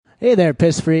Hey there,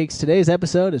 piss freaks. Today's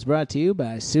episode is brought to you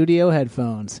by Studio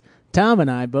Headphones. Tom and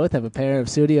I both have a pair of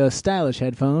Studio stylish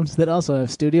headphones that also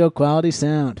have studio quality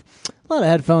sound. A lot of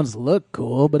headphones look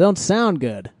cool, but don't sound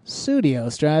good. Studio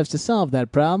strives to solve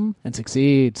that problem and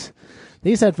succeeds.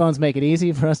 These headphones make it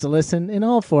easy for us to listen in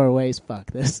all four ways.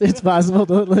 Fuck this. It's possible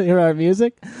to hear our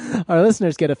music. Our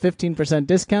listeners get a 15%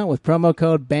 discount with promo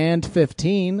code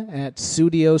BAND15 at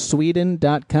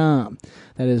studiosweden.com.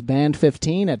 That is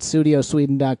BAND15 at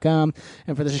studiosweden.com.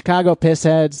 And for the Chicago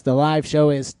Pissheads, the live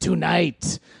show is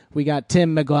tonight. We got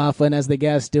Tim McLaughlin as the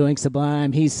guest doing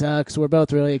Sublime. He sucks. We're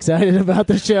both really excited about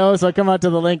the show, so come out to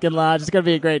the Lincoln Lodge. It's going to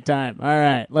be a great time. All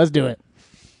right, let's do it.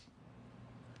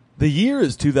 The year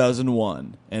is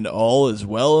 2001, and all is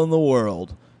well in the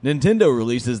world. Nintendo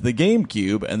releases the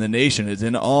GameCube, and the nation is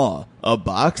in awe. A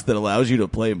box that allows you to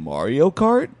play Mario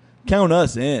Kart? Count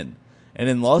us in. And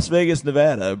in Las Vegas,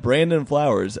 Nevada, Brandon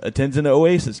Flowers attends an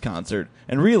Oasis concert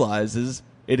and realizes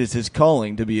it is his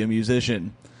calling to be a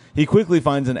musician. He quickly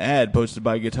finds an ad posted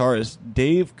by guitarist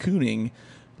Dave Kooning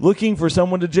looking for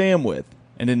someone to jam with.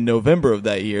 And in November of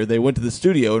that year, they went to the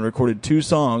studio and recorded 2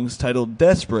 songs titled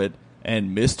Desperate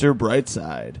and Mr.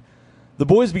 Brightside. The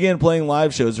boys began playing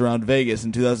live shows around Vegas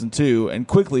in 2002 and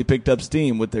quickly picked up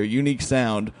steam with their unique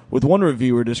sound, with one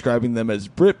reviewer describing them as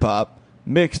Britpop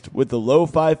mixed with the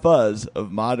lo-fi fuzz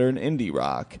of modern indie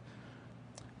rock.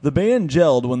 The band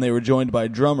gelled when they were joined by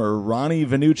drummer Ronnie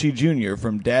Vannucci Jr.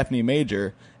 from Daphne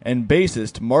Major and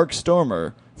bassist Mark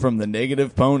Stormer from the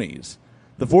Negative Ponies.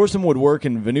 The foursome would work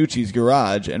in Vannucci's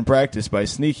garage and practice by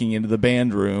sneaking into the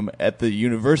band room at the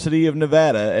University of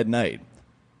Nevada at night.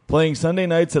 Playing Sunday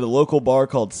nights at a local bar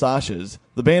called Sasha's,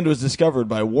 the band was discovered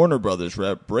by Warner Brothers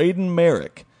rep Braden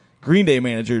Merrick. Green Day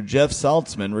manager Jeff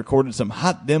Saltzman recorded some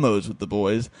hot demos with the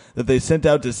boys that they sent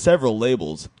out to several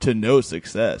labels, to no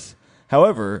success.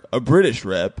 However, a British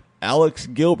rep, Alex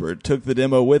Gilbert, took the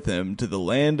demo with him to the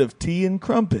land of tea and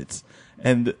crumpets,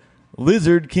 and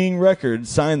Lizard King Records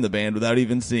signed the band without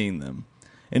even seeing them.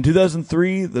 In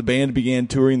 2003, the band began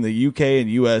touring the UK and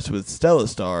US with Stella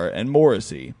Star and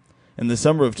Morrissey. In the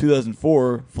summer of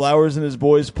 2004, Flowers and his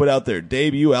boys put out their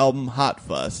debut album, Hot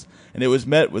Fuss, and it was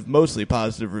met with mostly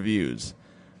positive reviews.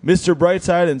 Mr.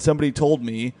 Brightside and Somebody Told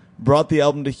Me brought the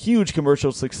album to huge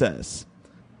commercial success.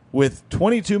 With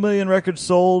 22 million records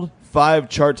sold, 5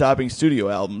 chart-topping studio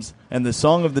albums, and the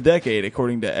song of the decade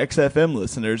according to XFM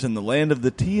listeners in the land of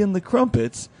the tea and the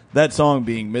crumpets, that song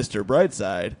being Mr.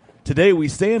 Brightside, today we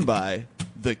stand by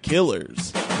The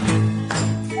Killers.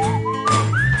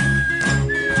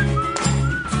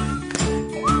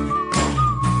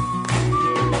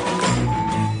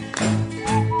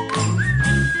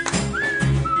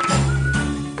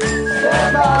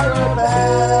 Stand by your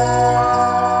band.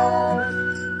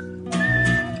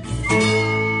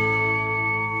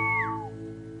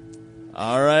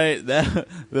 All right,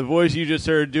 the voice you just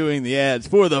heard doing the ads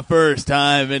for the first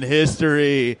time in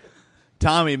history,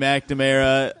 Tommy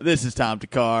McNamara. This is Tom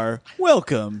Takar.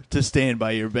 Welcome to Stand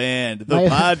By Your Band, the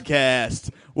podcast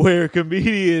where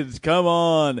comedians come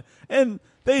on, and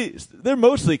they're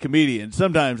mostly comedians.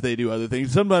 Sometimes they do other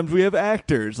things. Sometimes we have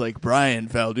actors like Brian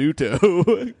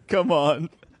Falduto come on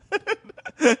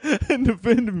and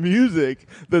defend music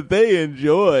that they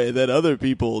enjoy that other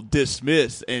people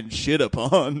dismiss and shit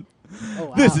upon. Oh,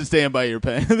 wow. This is Stand By Your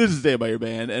Band. This is Stand By Your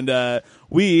Band, and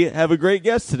we have a great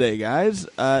guest today, guys.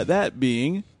 That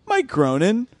being Mike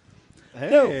Cronin.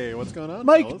 Hey, what's going on,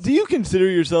 Mike? fellas? Do you consider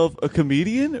yourself a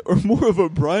comedian or more of a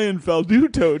Brian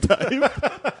Falduto type?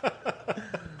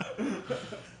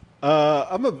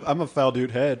 I'm a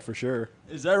Faldoot head for sure.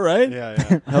 Is that right?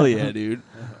 Yeah. Hell yeah, dude.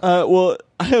 Well,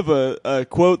 I have a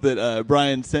quote that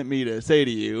Brian sent me to say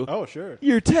to you. Oh, sure.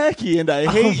 You're tacky and I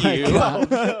hate you.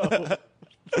 God. Oh, no.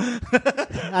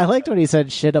 I liked when he said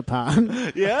shit upon.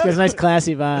 Yeah? There's a nice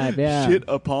classy vibe, yeah. Shit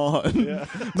upon. Yeah.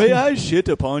 May I shit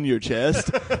upon your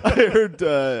chest? I heard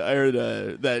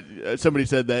that somebody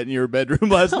said that in your bedroom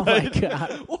last Oh, night. my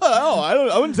God. Well,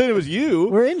 I wouldn't say it was you.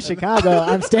 We're in Chicago.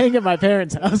 I'm staying at my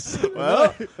parents' house.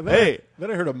 Well, hey,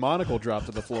 Then I heard a monocle drop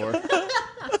to the floor.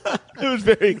 it was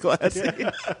very classy.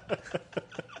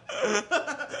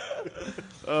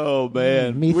 Oh,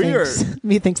 man.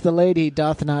 Methinks the lady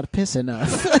doth not piss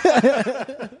enough.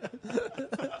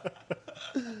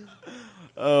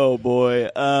 Oh, boy.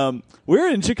 We're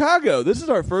in Chicago. This is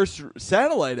our first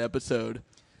satellite episode.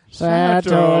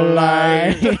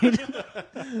 Satellite.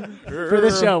 For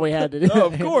the show we had to do. Oh,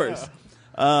 of course.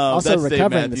 Also that's Dave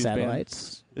recovering the Matthews Band.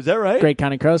 satellites. Is that right? Great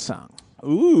Counting Crow song.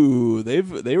 Ooh,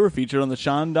 they were featured on the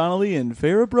Sean Donnelly and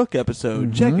Farrah Brooke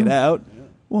episode. Mm-hmm. Check it out.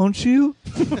 won't you?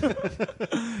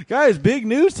 Guys, big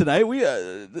news tonight. We,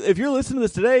 if you're listening to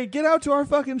this today, get out to our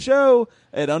fucking show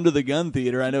at Under the Gun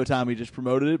Theater. I know Tommy just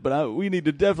promoted it, but we need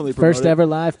to definitely promote First it. ever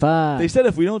live pod. They said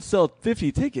if we don't sell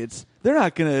 50 tickets, they're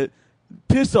not going to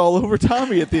piss all over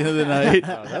Tommy at the end of the night.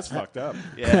 Oh, that's fucked up.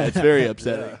 Yeah, it's very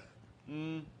upsetting.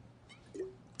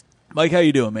 Mike, how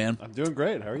you doing, man? I'm doing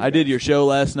great. How are you? I did guys? your show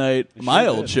last night. My sure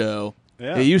old did. show.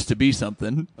 Yeah. It used to be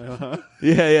something. Uh-huh.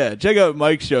 Yeah. Check out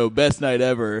Mike's show, Best Night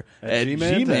Ever, At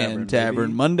G-Man G-Man Tavern,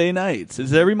 baby. Monday nights.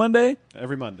 Is it every Monday?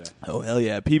 Every Monday. Oh, hell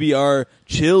yeah. PBR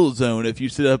Chill Zone. If you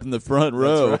sit up in the front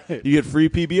row, right. you get free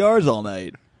PBRs all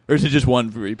night. Or is it just one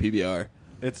free PBR?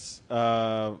 It's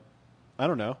I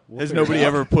don't know. We'll Has figure it nobody out.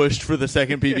 ever pushed for the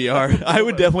second PBR? I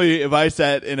would definitely, if I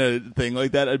sat in a thing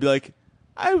like that, I'd be like,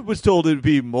 I was told it'd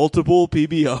be multiple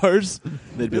PBRs.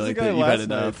 They'd be There's a like, guy you've had last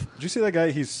enough. night. Did you see that guy?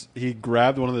 He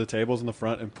grabbed one of the tables in the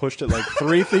front and pushed it like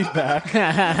 3 feet back.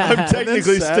 I'm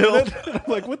technically sat still, in it. I'm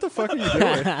like, what the fuck are you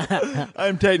doing?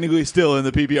 I'm technically still in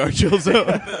the PBR chill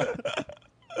zone.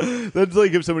 That's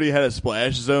like if somebody had a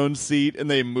splash zone seat and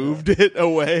they moved it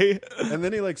away. And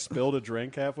then he like spilled a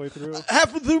drink halfway through.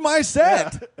 Halfway through my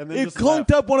set, Yeah, and then it just clunked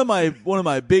left. up one of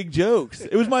my big jokes.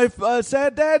 It was my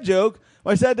sad dad joke,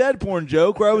 my sad dad porn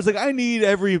joke, where I was like, I need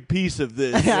every piece of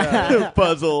this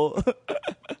puzzle.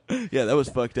 Yeah, that was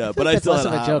fucked up, but I That's still less had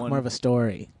of a a hot joke, one. more of a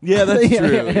story. Yeah, that's Yeah.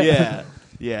 true.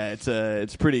 Yeah,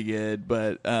 it's pretty good.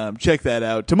 But check that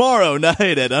out tomorrow night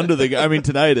at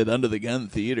tonight at Under the Gun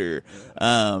Theater.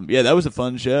 Yeah, that was a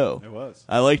fun show. It was.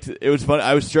 I liked it. It was fun.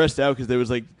 I was stressed out because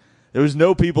there was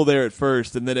no people there at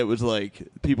first, and then it was like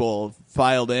people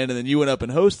filed in, and then you went up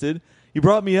and hosted. You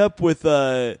brought me up with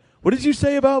what did you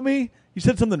say about me? You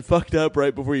said something fucked up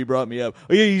right before you brought me up.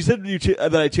 Oh yeah, you said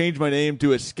that I changed my name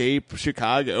to Escape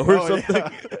Chicago or something.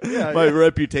 Yeah, My yeah.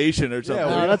 reputation or something.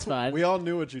 No, that's fine. We all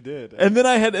knew what you did. And then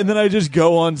I just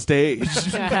go on stage.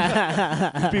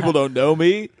 People don't know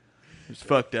me. It's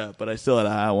fucked up, but I still had a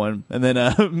hot one. And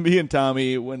then me and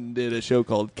Tommy went and did a show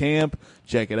called Camp.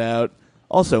 Check it out.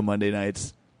 Also Monday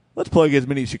nights. Let's plug as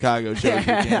many Chicago shows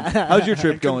as we can. How's your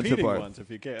trip And going so competing far? ones,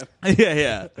 if you can.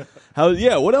 Yeah.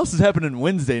 What else is happening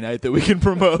Wednesday night that we can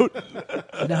promote?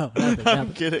 No, nothing.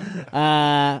 I'm kidding.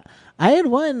 I had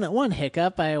one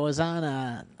hiccup. I was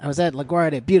at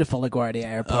LaGuardia, beautiful LaGuardia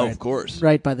Airport. Oh, of course.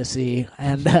 Right by the sea.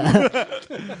 And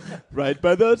Right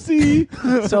by the sea.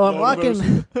 so I'm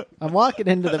walking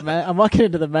into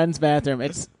the men's bathroom.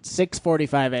 It's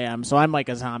 6:45 a.m., so I'm like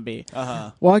a zombie.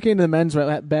 Uh-huh. Walking into the men's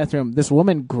bathroom, this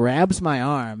woman grabs my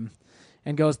arm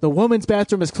and goes, "The woman's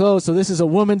bathroom is closed, so this is a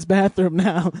woman's bathroom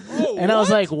now." And I was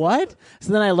like, "What?"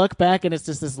 So then I look back, and it's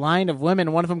just this line of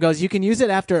women. One of them goes, "You can use it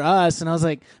after us." And I was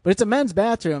like, "But it's a men's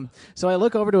bathroom." So I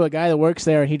look over to a guy that works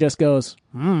there, and he just goes,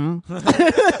 You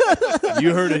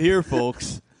heard it here,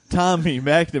 folks. Tommy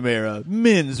McNamara,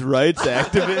 men's rights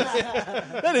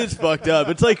activist. That is fucked up.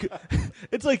 It's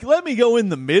like let me go in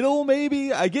the middle,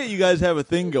 maybe. I get you guys have a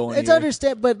thing going. It's here.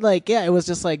 understand, but it was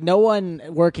just like no one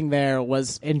working there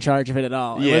was in charge of it at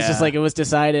all. It was Yeah. just like it was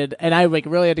decided, and I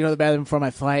really had to go to the bathroom before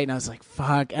my flight, and I was like,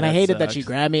 "Fuck!" And I That hated that sucks. she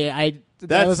grabbed me. I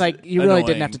That's was like, "You really didn't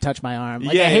annoying. have to touch my arm."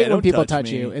 Like, Yeah, I hate when don't people touch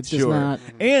touch me. you. It's just Sure. not.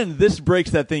 And this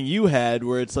breaks that thing you had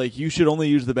where it's like you should only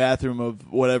use the bathroom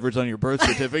of whatever's on your birth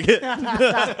certificate.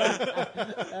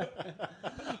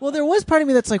 Well, there was part of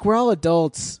me that's like, we're all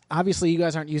adults. Obviously, you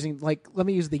guys aren't using let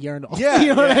me use the urinal. Yeah, you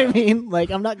know what yeah. I mean? Like,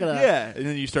 I'm not gonna. Yeah, and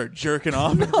then you start jerking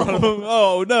off in front of them.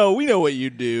 Oh no, we know what you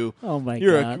do. Oh my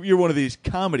you're God. you're one of these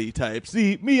comedy types.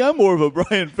 See, me, I'm more of a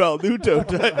Brian Falduto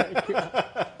type.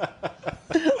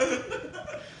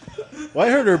 Well,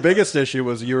 I heard her biggest issue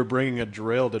was you were bringing a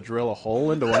drill to drill a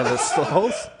hole into one of the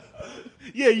stalls.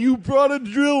 Yeah, you brought a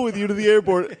drill with you to the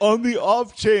airport on the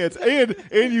off chance, and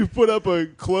you put up a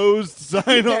closed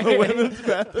sign on the women's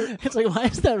bathroom. It's like, why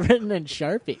is that written in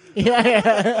Sharpie?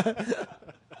 Yeah.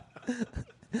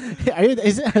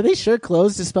 Are they sure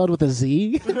closed is spelled with a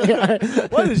Z?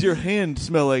 Why does your hand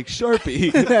smell like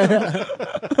Sharpie?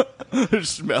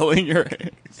 Smelling your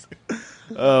hands.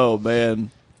 Oh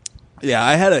man, yeah.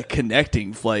 I had a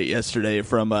connecting flight yesterday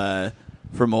from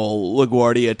old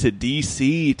LaGuardia to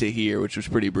DC to here, which was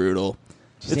pretty brutal.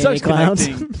 Did you It see any sucks clowns?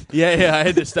 connecting. Yeah. I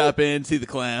had to stop in see the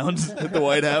clowns at the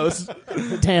White House.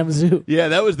 The damn zoo. Yeah,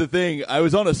 that was the thing. I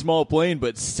was on a small plane,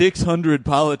 but 600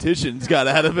 politicians got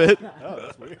out of it. Oh,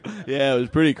 that's weird. Yeah, it was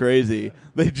pretty crazy.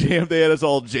 They had us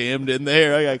all jammed in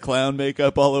there. I got clown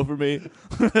makeup all over me.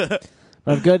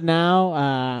 But I'm good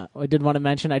now. I did want to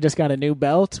mention I just got a new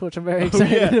belt, which I'm very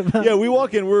excited about. Yeah, we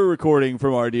walk in. We're recording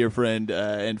from our dear friend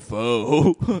and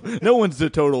foe. No one's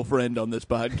a total friend on this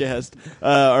podcast.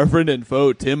 Our friend and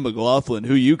foe, Tim McLaughlin,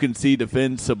 who you can see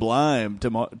defend Sublime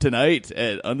tonight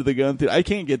at Under the Gun Theater. I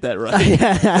can't get that right.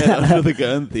 At Under the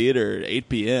Gun Theater at 8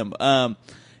 p.m.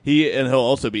 He'll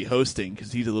also be hosting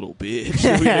because he's a little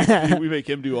bitch. We make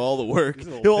him do all the work.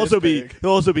 He'll also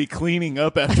be cleaning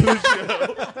up after the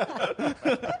show.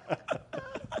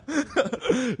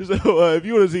 So if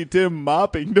you want to see Tim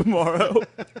mopping tomorrow, check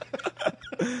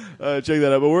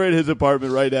that out. But we're at his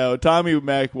apartment right now. Tommy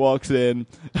Mac walks in,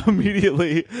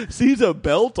 immediately sees a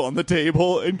belt on the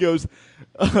table, and goes,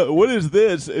 what is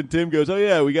this? And Tim goes, oh,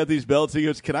 yeah, we got these belts. He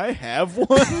goes, can I have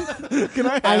one? Can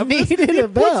I have this? needed a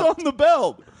belt. Puts on the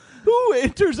belt. Who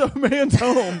enters a man's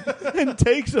home and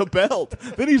takes a belt?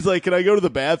 Then he's like, can I go to the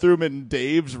bathroom in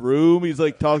Dave's room? He's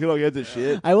like talking all kinds of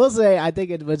shit. I will say, I think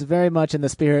it was very much in the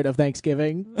spirit of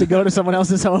Thanksgiving to go to someone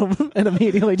else's home and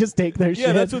immediately just take their shit.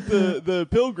 Yeah, that's what the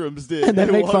pilgrims did. And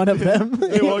then make fun of them.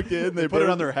 They walked in, they Put it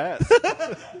on their hats.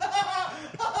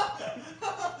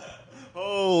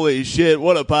 Holy shit,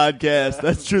 what a podcast.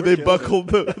 That's true. They buckled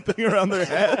the thing around their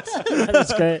hats.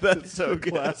 That's great. That's so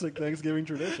good. Classic Thanksgiving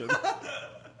tradition.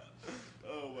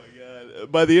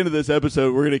 By the end of this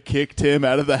episode, we're going to kick Tim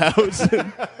out of the house.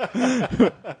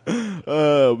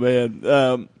 Oh,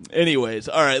 man. Anyways,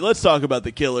 all right, let's talk about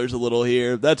the Killers a little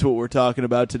here. That's what we're talking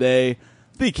about today.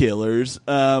 The Killers.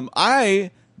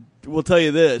 I will tell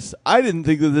you this. I didn't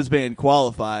think that this band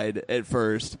qualified at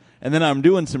first, and then I'm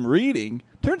doing some reading.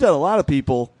 Turns out a lot of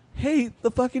people hate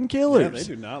the fucking Killers. Yeah, they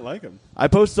do not like them. I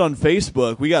posted on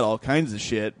Facebook. We got all kinds of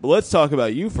shit. But let's talk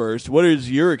about you first. What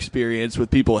is your experience with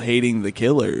people hating the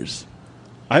Killers?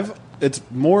 It's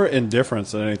more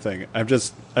indifference than anything.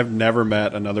 I've never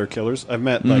met another Killers. I've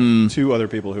met like two other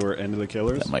people who are into the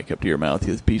Killers. That mic up to your mouth,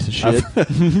 you piece of shit.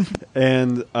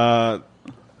 And I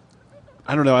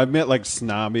don't know. I've met like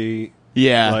snobby,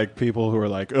 like people who are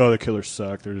like, "Oh, the Killers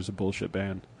suck. They're just a bullshit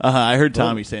band." I heard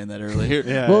Tommy saying that earlier.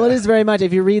 Yeah. Well, it is very much.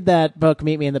 If you read that book,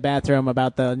 Meet Me in the Bathroom,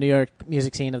 about the New York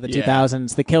music scene of the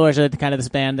 2000s, the Killers are kind of this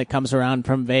band that comes around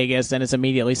from Vegas and is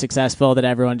immediately successful that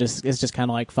everyone is just kind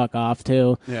of like fuck off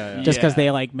to. Just because they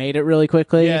like made it really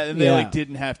quickly. Yeah, and they like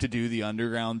didn't have to do the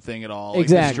underground thing at all. Like,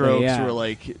 exactly. The Strokes were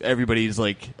like, everybody's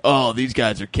like, oh, these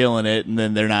guys are killing it, and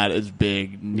then they're not as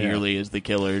big nearly as the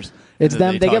Killers. It's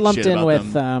them. They get lumped in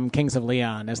with Kings of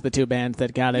Leon as the two bands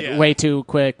that got it way too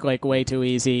quick, like way too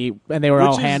easy, and they were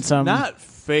all handsome. Not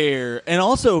fair. And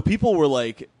also, people were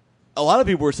like, a lot of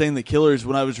people were saying the Killers.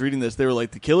 When I was reading this, they were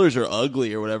like, the Killers are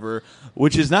ugly or whatever,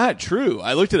 which is not true.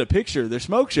 I looked at a picture. They're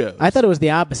smoke shows. I thought it was the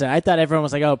opposite. I thought everyone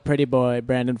was like, "Oh, pretty boy,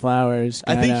 Brandon Flowers."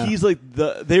 I think he's like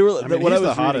they were. I mean, what he's I was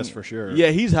the hottest reading, for sure. Yeah,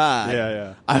 he's hot.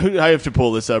 Yeah. I have to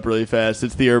pull this up really fast.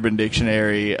 It's the Urban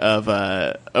Dictionary of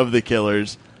the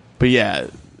Killers. But yeah.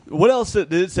 What else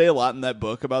did it say a lot in that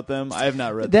book about them? I have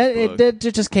not read this book. It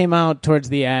just came out towards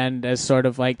the end as sort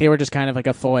of like they were just kind of like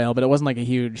a foil, but it wasn't like a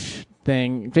huge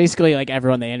thing. Basically, like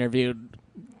everyone they interviewed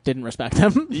didn't respect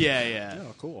them. Yeah.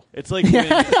 Oh, cool. It's like when,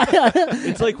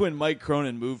 it's like when Mike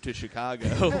Cronin moved to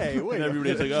Chicago. Hey, wait. And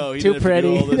everybody's like, "Oh, he Too didn't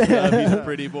pretty. have to do all this stuff. He's a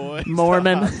pretty boy."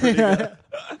 Mormon.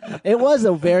 It was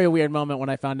a very weird moment when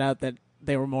I found out that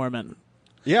they were Mormon.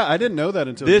 Yeah, I didn't know that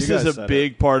until this you guys is a said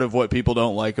big part of what people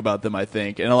don't like about them, I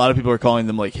think, and a lot of people are calling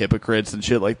them like hypocrites and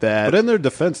shit like that. But in their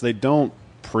defense, they don't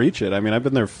preach it. I mean, I've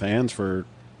been their fans for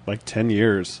like 10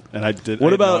 years, and I had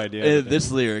What about no idea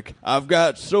this lyric? I've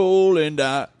got soul and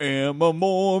I am a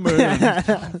Mormon.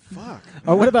 Fuck.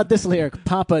 Or what about this lyric?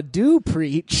 Papa do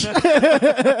preach. That's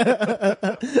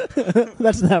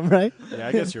them, right? Yeah,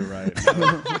 I guess you're right.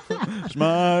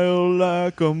 Smile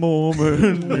like a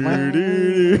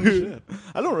Mormon.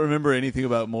 I don't remember anything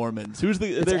about Mormons. Who's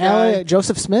their guy?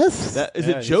 Joseph Smith? Is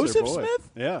Yeah, it he's Joseph their boy.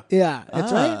 Smith? Yeah. Yeah,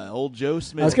 that's right. Old Joe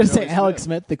Smith. I was going to say Joey Alex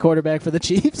Smith. Smith, the quarterback for the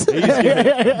Chiefs.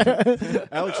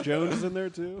 Alex Jones is in there,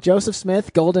 too? Joseph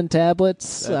Smith, Golden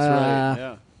Tablets. That's right.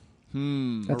 Yeah.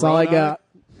 That's all I got.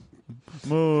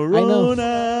 Moroni.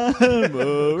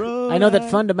 I know that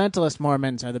fundamentalist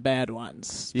Mormons are the bad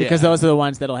ones because those are the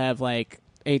ones that'll have like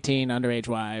 18 underage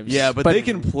wives. Yeah, but they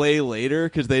can play later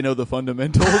because they know the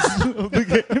fundamentals of the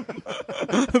game.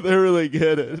 They're really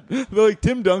good at it. They're like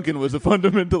Tim Duncan was a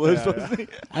fundamentalist, wasn't he?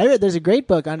 I read there's a great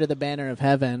book, Under the Banner of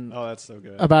Heaven, Oh, that's so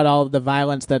good. about all the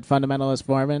violence that fundamentalist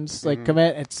Mormons like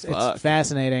commit. It's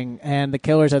fascinating, and the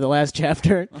Killers are the last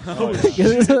chapter.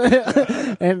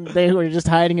 And they were just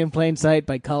hiding in plain sight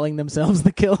by calling themselves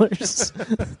the Killers.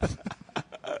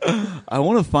 I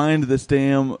want to find this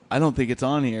damn. I don't think it's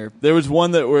on here. There was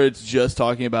one where it's just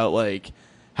talking about like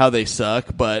how they suck,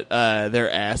 but their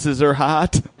asses are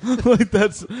hot. Like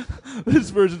this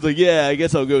person's like, yeah, I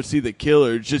guess I'll go see The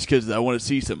Killers just because I want to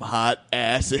see some hot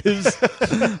asses.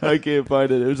 I can't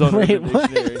find it. It was on Urban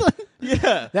Dictionary.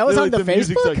 Yeah, that was on the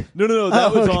Facebook. No.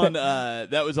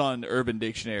 That was on Urban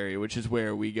Dictionary, which is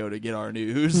where we go to get our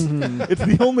news. Mm-hmm. It's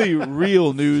the only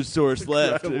real news source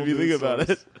left, if you think about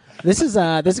it. This is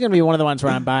going to be one of the ones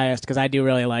where I'm biased because I do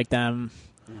really like them.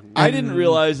 I didn't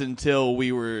realize until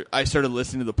I started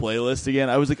listening to the playlist again.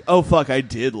 I was like, oh, fuck, I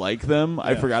did like them. Yeah.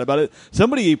 I forgot about it.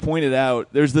 Somebody pointed out,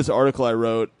 there's this article I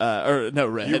wrote,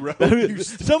 read. You wrote?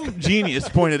 Some genius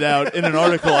pointed out in an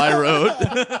article I wrote.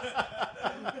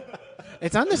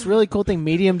 It's on this really cool thing,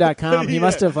 Medium.com. He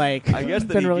must have, I guess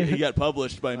that he got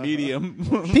published by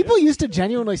Medium. People used to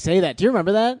genuinely say that. Do you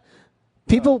remember that?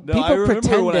 People I remember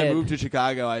pretended. When I moved to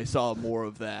Chicago, I saw more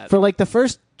of that. For the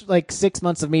first 6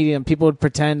 months of Medium, people would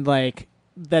pretend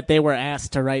that they were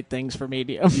asked to write things for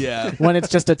Medium. Yeah. When it's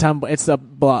just it's a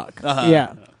blog. Uh-huh.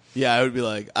 Yeah. Yeah, I would be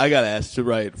like, I got asked to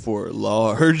write for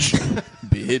Large,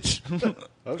 bitch.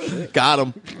 Oh shit. Got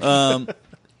him.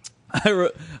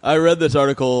 I read this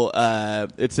article.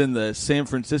 It's in the San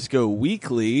Francisco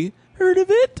Weekly. Heard of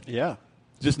it? Yeah.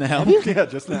 Just now? Yeah,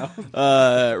 just now.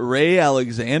 Ray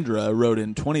Alexandra wrote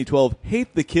in 2012,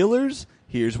 hate the Killers?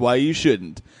 Here's why you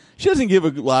shouldn't. She doesn't give a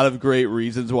lot of great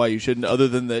reasons why you shouldn't, other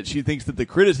than that she thinks that the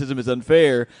criticism is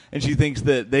unfair, and she thinks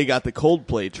that they got the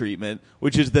Coldplay treatment,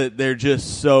 which is that they're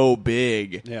just so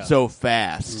big, so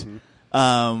fast.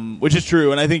 Mm-hmm. Which is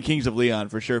true, and I think Kings of Leon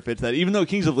for sure fits that. Even though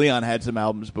Kings of Leon had some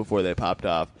albums before they popped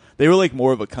off, they were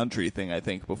more of a country thing. I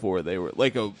think before they were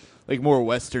more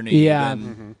westerny. Yeah. Than,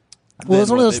 mm-hmm. Well, it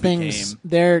was one of those things.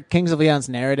 Their Kings of Leon's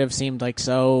narrative seemed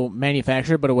so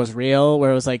manufactured, but it was real. Where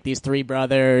it was these three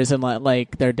brothers and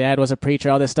their dad was a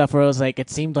preacher. All this stuff where it was it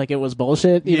seemed like it was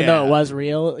bullshit, even though it was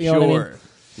real. You know what I mean?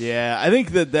 Yeah, I think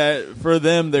that for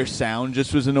them, their sound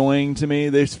just was annoying to me.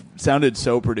 They sounded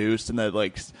so produced, and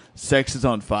that sex is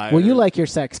on fire. Well, you like your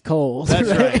sex cold. That's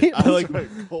right. I like my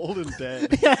cold and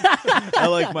dead. I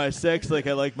like my sex like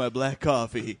I like my black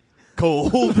coffee.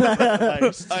 Cold,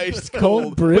 iced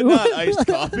cold brew, but not iced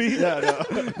coffee.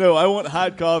 No, I want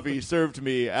hot coffee served to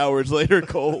me hours later,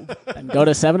 cold. And go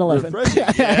to 7-Eleven.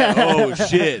 Yeah. Oh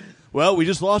shit. Well, we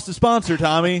just lost a sponsor,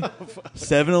 Tommy.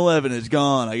 7-Eleven is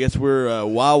gone. I guess we're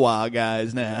Wawa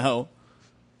guys now.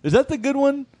 Is that the good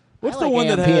one? What's the one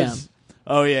that has?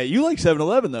 Oh, yeah. You like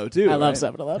 7-Eleven, though, too. I love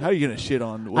 7-Eleven. How are you going to shit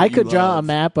on what I could draw love? a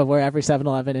map of where every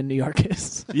 7-Eleven in New York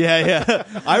is. Yeah.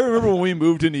 I remember when we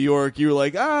moved to New York, you were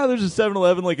like, there's a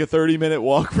 7-Eleven a 30-minute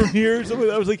walk from here.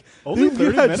 So I was like, only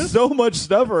 30 minutes? So much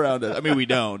stuff around us. I mean, we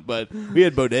don't, but we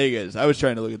had bodegas. I was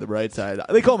trying to look at the bright side.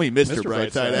 They call me Mr.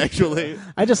 Brightside, actually.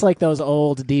 I just like those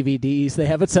old DVDs they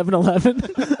have at 7-Eleven.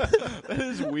 That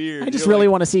is weird. I just really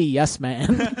want to see Yes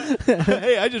Man.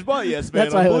 Hey, I just bought Yes Man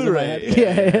That's on why Blu-ray.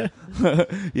 Yeah.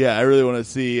 Yeah, I really want to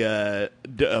see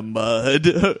Mud.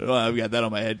 Well, I've got that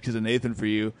on my head because of Nathan For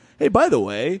You. Hey, by the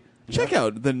way, check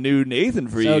out the new Nathan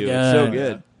For You. Good. So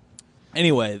good.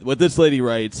 Anyway, what this lady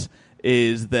writes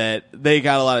is that they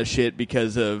got a lot of shit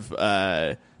because of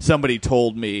Somebody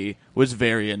Told Me was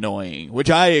very annoying, which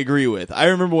I agree with. I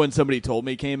remember when Somebody Told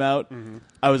Me came out,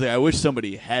 I was like, I wish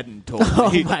somebody hadn't told me.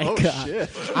 Oh, my God. Shit.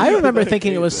 I remember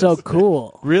thinking it was so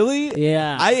cool. Really?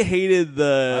 Yeah. I hated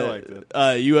I liked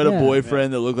it. You had a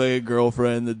boyfriend that looked like a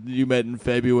girlfriend that you met in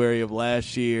February of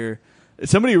last year.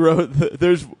 Somebody wrote,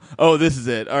 this is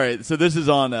it. All right, so this is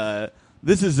on...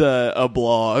 This is a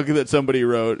blog that somebody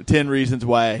wrote, 10 Reasons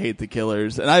Why I Hate the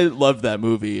Killers. And I loved that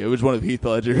movie. It was one of Heath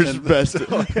Ledger's best.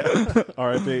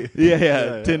 R.I.P.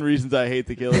 Yeah. 10 Reasons I Hate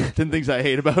the Killers. 10 Things I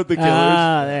Hate About the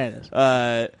Killers.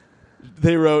 There it is.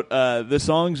 They wrote, the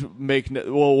songs make...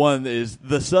 one is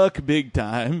The Suck Big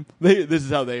Time. This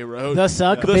is how they wrote. The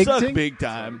Suck Big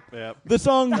Time. Yep. The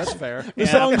songs... That's fair. The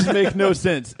songs make no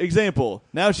sense. Example,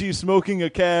 now she's smoking a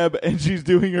cab and she's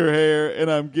doing her hair and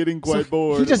I'm getting quite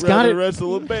bored. He just got it.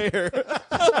 Wrestle a bear.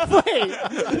 Wait.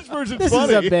 This person's This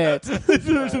funny. is a bit. This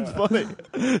person's funny.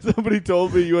 Somebody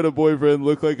told me you had a boyfriend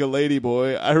look like a lady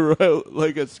boy. I wrote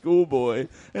like a schoolboy,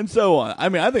 and so on. I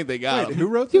mean, I think they got him. Who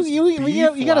wrote this?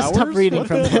 You got to stop reading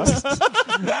from this.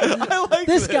 I like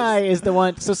This guy is the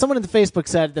one. So someone in the Facebook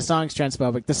said the song's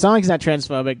transphobic. The song's not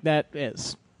transphobic. That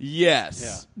is.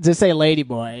 Yes. To say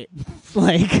ladyboy,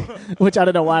 which I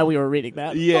don't know why we were reading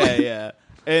that. Yeah.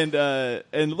 And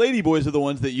ladyboys are the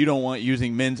ones that you don't want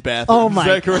using men's bathrooms. Oh my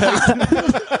Is that correct?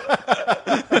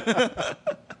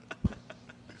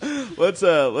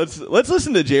 Let's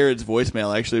listen to Jared's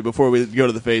voicemail actually before we go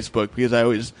to the Facebook, because I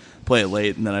always play it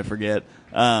late and then I forget.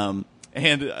 And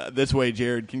this way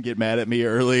Jared can get mad at me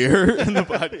earlier in the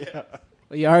podcast.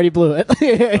 Well, you already blew it.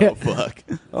 Oh, fuck.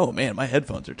 Oh, man, my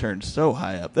headphones are turned so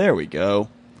high up. There we go.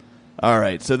 All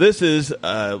right, so this is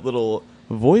a little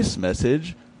voice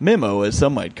message, memo as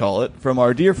some might call it, from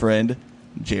our dear friend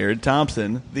Jared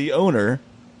Thompson, the owner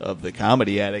of the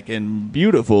Comedy Attic in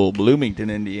beautiful Bloomington,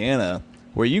 Indiana,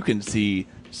 where you can see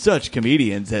such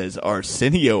comedians as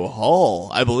Arsenio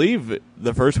Hall. I believe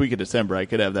the first week of December. I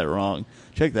could have that wrong.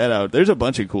 Check that out. There's a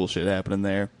bunch of cool shit happening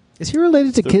there. Is he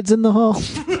related to Kids in the Hall?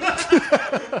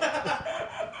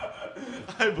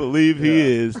 I believe he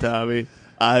is, Tommy.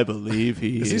 I believe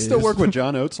he is. Does he still work with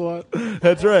John Oates a lot?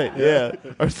 That's right, yeah.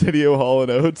 Arsenio Hall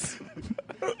and Oates.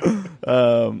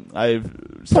 I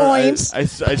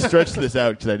stretched this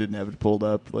out because I didn't have it pulled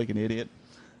up like an idiot.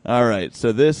 All right,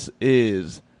 so this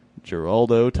is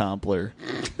Geraldo Tompler.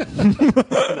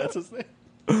 That's his name?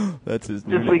 That's his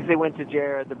name. This week they went to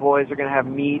Jared. The boys are going to have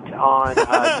meet on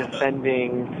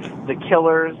defending the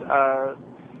Killers.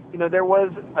 There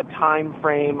was a time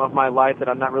frame of my life that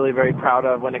I'm not really very proud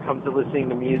of when it comes to listening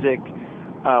to music,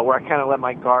 where I kind of let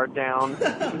my guard down,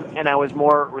 and I was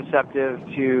more receptive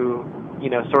to,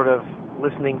 sort of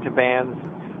listening to bands,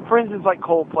 for instance, like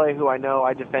Coldplay, who I know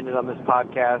I defended on this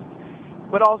podcast,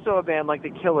 but also a band like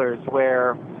the Killers,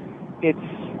 where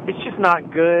it's just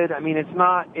not good. I mean, it's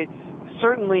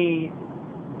certainly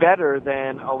better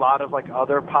than a lot of like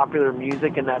other popular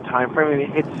music in that time frame. I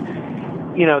mean, it's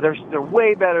they're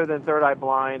way better than Third Eye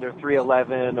Blind or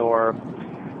 311 or,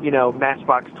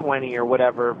 Matchbox 20 or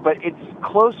whatever. But it's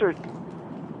closer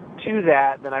to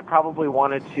that than I probably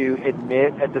wanted to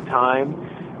admit at the time.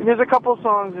 And there's a couple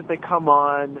songs that they come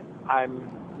on, I'm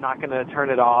not going to turn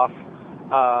it off.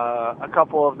 A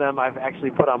couple of them I've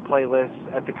actually put on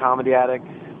playlists at the Comedy Attic.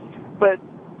 But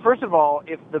first of all,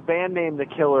 if the band name The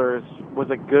Killers was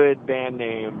a good band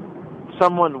name,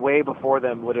 someone way before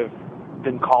them would have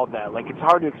been called that. Like, it's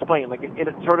hard to explain. Like, it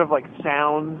sort of like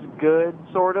sounds good,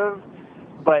 sort of,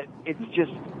 but it's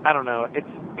just, I don't know, it's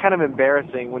kind of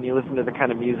embarrassing when you listen to the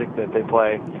kind of music that they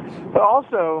play. But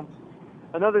also,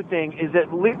 another thing is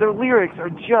that their lyrics are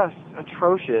just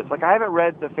atrocious. Like, I haven't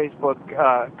read the Facebook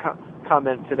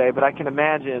comments today, but I can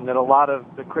imagine that a lot of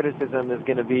the criticism is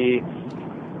going to be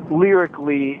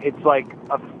lyrically, it's like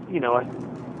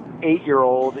an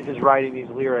 8-year-old is writing these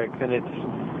lyrics, and it's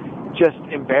just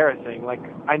embarrassing. Like,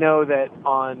 I know that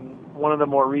on one of the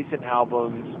more recent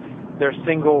albums, their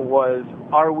single was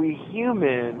 "Are We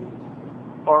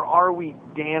Human or Are We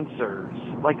Dancers?"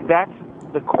 Like, that's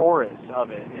the chorus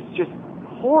of it. It's just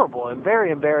horrible and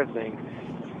very embarrassing.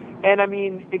 And I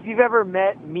mean, if you've ever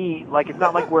met Meat, like, it's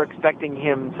not like we're expecting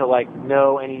him to like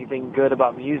know anything good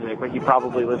about music, but he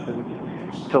probably listens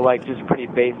to like just pretty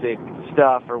basic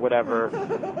stuff or whatever.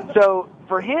 So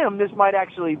for him, this might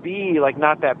actually be like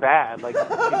not that bad. Like,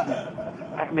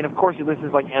 I mean, of course he listens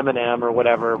to like Eminem or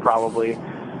whatever, probably.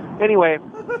 Anyway,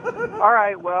 all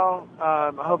right. Well,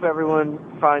 I hope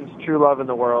everyone finds true love in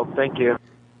the world. Thank you.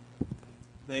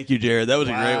 Thank you, Jared. That was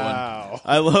a great one.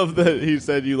 I love that he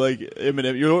said you like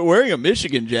Eminem. You're wearing a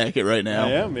Michigan jacket right now.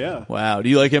 I am, yeah. Wow. Do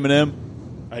you like Eminem?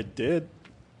 I did.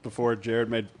 Before Jared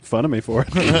made fun of me for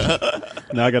it.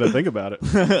 Now I got to think about it.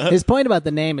 His point about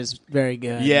the name is very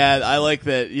good. Yeah, I like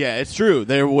that. Yeah, it's true.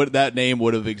 That name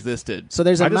would have existed. So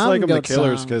there's a I just like them, the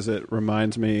Killers, song. because it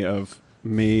reminds me of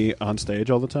me on stage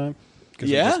all the time.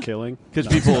 Yeah, just killing. Because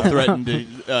people threaten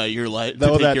to your life.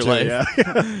 To take your life.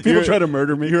 Yeah. People try to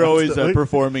murder me. You're always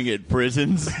performing at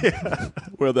prisons,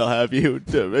 where they'll have you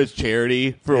as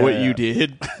charity for what you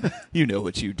did. You know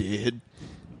what you did.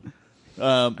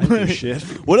 Shit.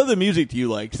 What other music do you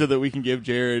like, so that we can give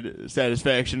Jared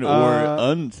satisfaction or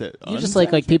unsatisfaction? You just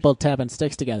like people tapping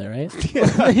sticks together, right?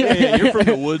 Yeah, you're from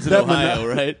the woods in Ohio,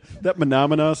 right? That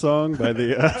Phenomena song by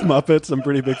the Muppets, I'm a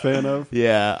pretty big fan of.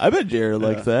 Yeah, I bet Jared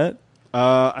likes that.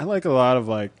 I like a lot of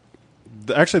like.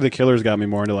 Actually, the Killers got me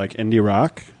more into like indie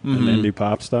rock and indie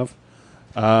pop stuff.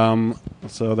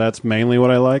 So that's mainly what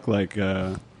I like. Like,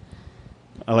 I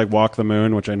like Walk the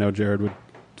Moon, which I know Jared would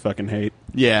fucking hate.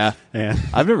 Yeah, and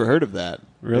I've never heard of that.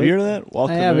 Really? Have you heard of that? Walk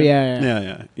the Moon?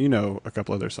 Yeah. You know a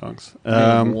couple of their songs.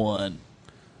 One.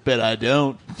 Bet I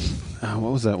don't.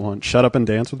 What was that one? Shut Up and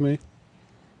Dance With Me?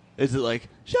 Is it like,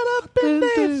 shut up and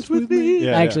dance with me?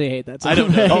 Yeah, I actually hate that song. I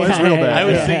don't know. Oh, it's real bad. I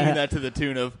was singing that to the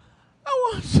tune of, I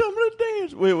want someone to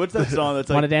dance. Wait, what's that song that's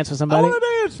like? Want to dance with somebody? I want to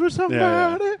dance with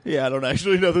somebody. Yeah, I don't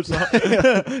actually know the song. Shut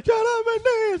up and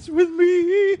dance with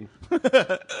me.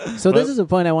 So this is a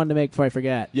point I wanted to make before I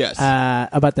forget. Yes.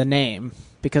 About the name.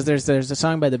 because there's a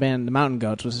song by the band The Mountain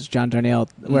Goats, which is John Darnielle,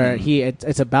 where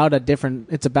it's about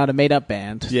a made up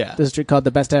band. Yeah. This is called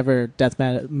the best ever death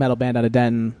metal band out of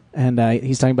Denton, and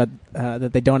he's talking about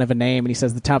that they don't have a name, and he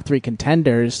says the top 3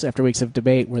 contenders after weeks of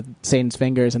debate were Satan's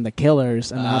Fingers and the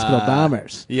Killers and the Hospital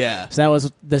Bombers. Yeah. So that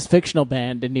was this fictional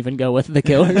band didn't even go with the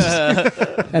Killers,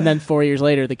 and then 4 years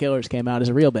later, the Killers came out as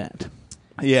a real band.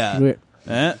 Yeah. Weird.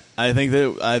 I think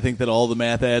that all the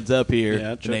math adds up here.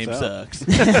 Yeah, The name checks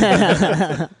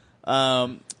sucks.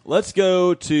 Let's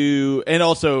go to, and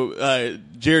also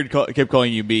Jared kept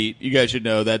calling you Beat. You guys should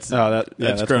know that's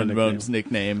that's Cronenbone's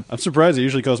nickname. I'm surprised he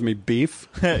usually calls me Beef.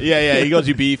 yeah, he calls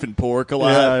you Beef and Pork a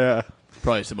lot. Yeah.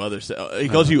 Probably some other stuff. He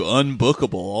calls you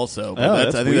Unbookable also. But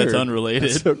I think weird. that's unrelated.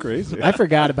 That's so crazy. I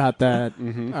forgot about that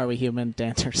Are We Human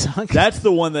dancer song. That's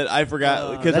the one that I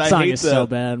forgot because that I song hate is so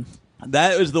bad.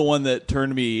 That was the one that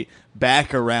turned me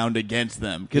back around against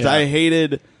them because Yeah.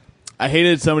 I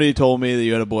hated somebody who told me that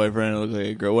you had a boyfriend and looked like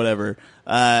a girl, whatever.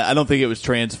 I don't think it was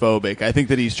transphobic. I think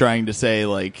that he's trying to say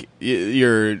like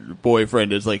your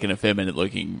boyfriend is like an effeminate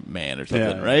looking man or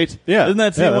something, Yeah. right? Yeah. Doesn't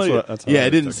that seem Yeah, that's like? what- that's how Yeah, I it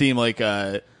didn't took it. seem like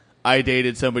I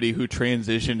dated somebody who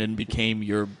transitioned and became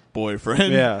your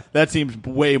boyfriend. Yeah. That seems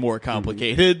way more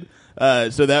complicated.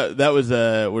 So that was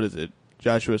what is it?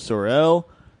 Joshua Sorrell.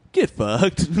 Get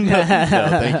fucked. No,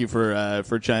 thank you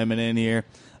for chiming in here.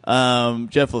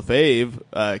 Jeff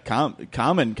LaFave,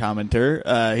 common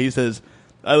commenter, he says,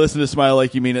 I listened to Smile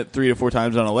Like You Mean It 3 to 4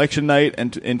 times on election night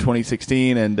and in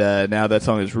 2016, and now that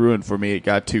song is ruined for me. It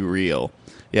got too real.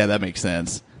 Yeah, that makes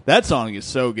sense. That song is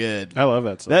so good. I love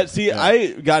that song. I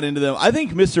got into them. I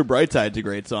think Mr. Brightside's a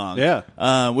great song.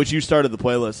 Yeah. Which you started the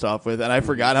playlist off with, and I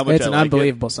forgot how much It's I an like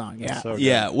unbelievable song. Yeah. So good.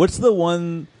 yeah, what's the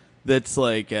one that's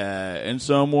like, and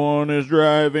someone is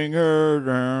driving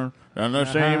her down the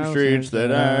same streets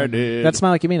that I did? That's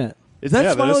Smile Like You Mean It. Is that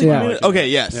Yeah, Smile that is Like You Smile Mean Like It? You Okay,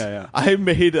 yes. Yeah. I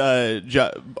made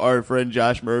our friend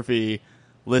Josh Murphy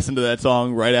listen to that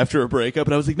song right after a breakup,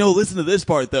 and I was like, no, listen to this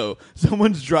part, though.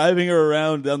 Someone's driving her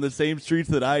around down the same streets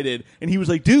that I did, and he was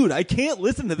like, dude, I can't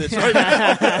listen to this right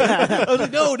now. I was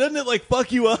like, no, doesn't it, like,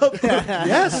 fuck you up?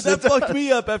 Yes. That fucked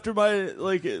me up after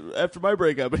my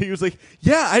breakup. And he was like,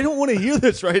 yeah, I don't want to hear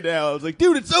this right now. I was like,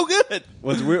 dude, it's so good.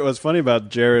 What's funny about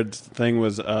Jared's thing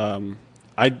was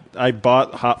I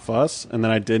bought Hot Fuss and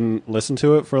then I didn't listen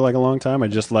to it for like a long time. I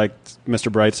just liked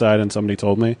Mr. Brightside and somebody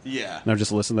told me. Yeah. And I've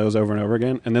just listened to those over and over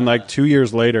again. And then like 2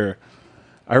 years later,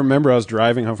 I remember I was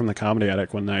driving home from the Comedy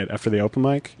Attic one night after the open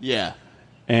mic Yeah.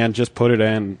 and just put it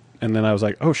in. And then I was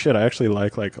like, oh shit, I actually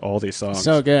like all these songs.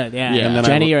 So good. Yeah. Yeah. And then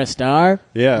Jenny, You're a Star.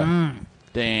 Yeah.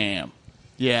 Damn.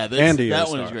 Yeah, Andy, that you're a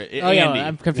one is star. great. Oh, yeah. Andy.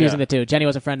 I'm confusing Yeah. the two. Jenny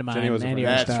was a friend of mine. Jenny was a Andy,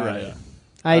 friend. You're a That's Star. right.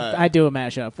 I do a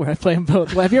mashup where I play them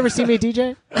both. Well, have you ever seen me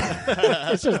DJ?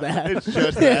 It's just that. It's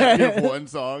just that. You have one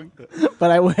song. But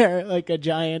I wear like a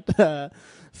giant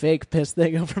fake piss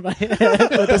thing over my head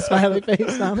with a smiley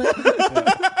face on it.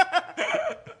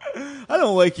 I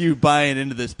don't like you buying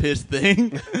into this piss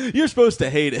thing. You're supposed to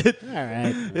hate it. All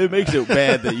right. It makes it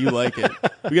bad that you like it.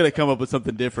 We got to come up with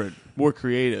something different, more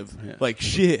creative, like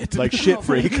shit, Like shit Oh my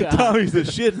freak. God. Tommy's a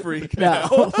shit freak now.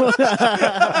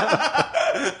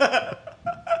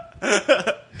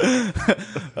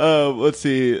 Let's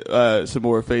see some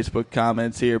more Facebook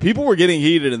comments here. People were getting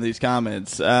heated in these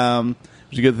comments. It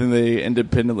was a good thing they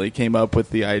independently came up with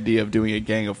the idea of doing a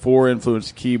Gang of Four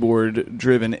influenced keyboard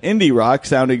driven indie rock.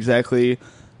 Sound exactly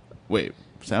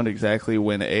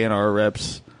when A&R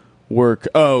reps work.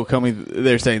 Oh,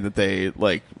 they're saying that they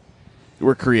like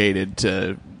were created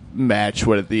to match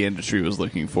what the industry was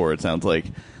looking for. It sounds like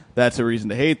that's a reason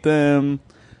to hate them.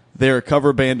 They're a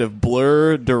cover band of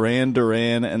Blur, Duran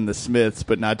Duran, and the Smiths,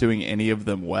 but not doing any of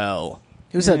them well.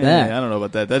 Who said I that? don't know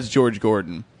about that. That's George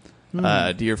Gordon,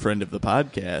 dear friend of the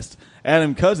podcast.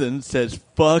 Adam Cousins says,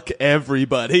 fuck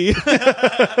everybody.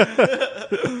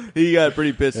 He got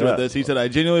pretty pissed about this. He said, I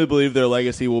genuinely believe their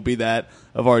legacy will be that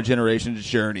of our generation's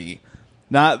Journey.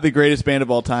 Not the greatest band of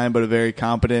all time, but a very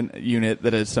competent unit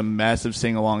that has some massive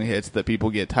sing-along hits that people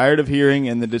get tired of hearing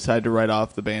and then decide to write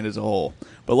off the band as a whole.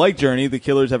 But like Journey, the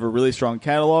Killers have a really strong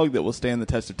catalog that will stand the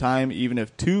test of time, even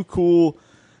if two cool,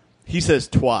 he says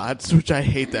twats, which I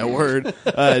hate that word,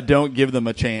 don't give them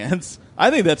a chance.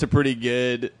 I think that's a pretty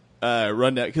good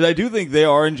rundown, because I do think they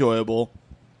are enjoyable.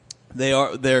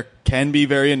 They can be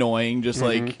very annoying, just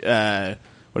like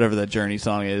whatever that Journey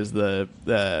song is, the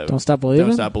Don't Stop Believin'?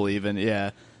 Don't Stop Believin',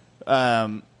 yeah.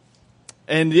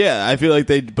 And yeah, I feel like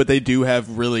they do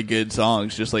have really good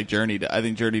songs, just like Journey. I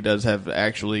think Journey does have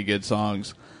actually good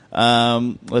songs.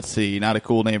 Let's see, not a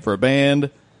cool name for a band.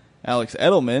 Alex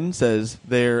Edelman says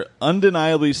they're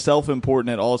undeniably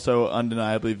self-important and also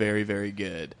undeniably very, very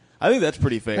good. I think that's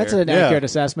pretty fair. That's an Yeah. accurate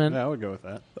assessment. Yeah, I would go with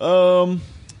that.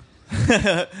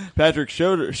 Patrick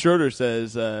Schroeder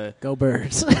says, Go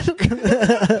Birds.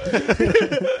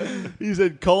 he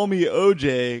said, call me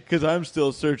OJ because I'm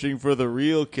still searching for the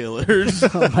real killers.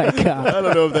 Oh my god. I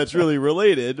don't know if that's really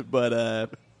related, but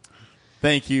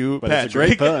thank you, But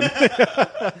Patrick. it's a great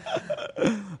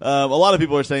pun. A lot of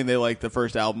people are saying they like the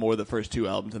first album or the first two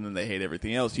albums, and then they hate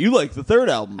everything else. You like the third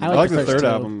album. I I like the first third two.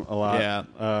 album a lot.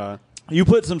 Yeah. You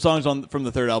put some songs on from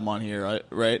the third album on here,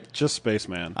 right? Just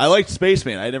Spaceman. I liked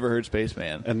Spaceman. I never heard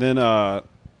Spaceman. And then,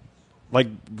 like,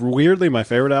 weirdly, my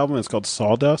favorite album is called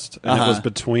Sawdust, and it was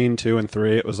between 2 and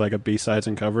 3. It was like a B-sides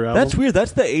and cover album. That's weird.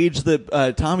 That's the age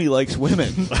that Tommy likes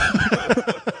women.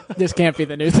 This can't be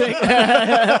the new thing.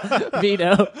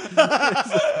 Veto.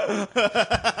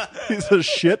 He's a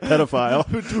shit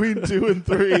pedophile. Between 2 and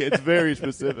 3, it's very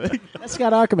specific. That's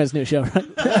Scott Ackerman's new show,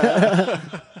 right?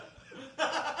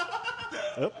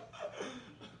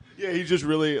 Yeah, he's just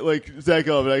really, like, Zach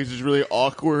Galifianakis is just really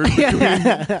awkward between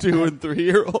 2 and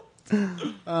 3-year-olds.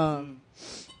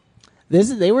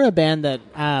 They were a band that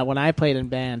when I played in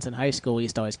bands in high school, we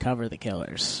used to always cover the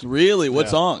Killers. Really? What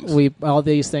Yeah. songs? All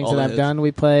these things All that the I've hits. done,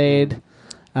 we played.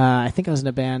 I think I was in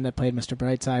a band that played Mr.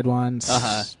 Brightside once.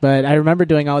 Uh-huh. But I remember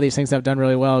doing all these things that I've done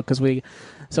really well because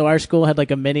so our school had like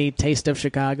a mini Taste of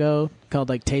Chicago called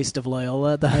like Taste of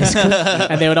Loyola at the high school.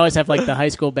 And they would always have like the high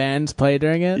school bands play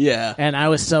during it. Yeah. And I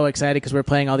was so excited because we were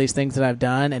playing all these things that I've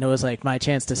done and it was like my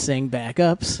chance to sing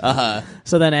backups. Uh-huh.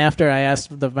 So then after I asked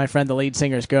my friend, the lead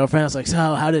singer's girlfriend, I was like, so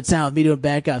how did it sound with me doing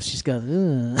backups? She goes,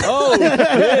 ugh. Oh,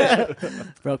 shit.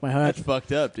 Broke my heart. That's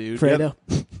fucked up, dude. Fredo.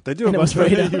 They do a And it was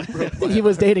bunch of Fredo. He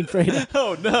was dating Fredo.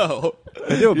 Oh, no.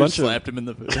 They do a You bunch of slapped him in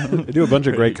the face. they do a bunch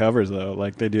of great covers though.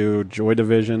 Like they do Joy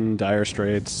Division, Dire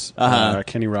Straits, Uh-huh.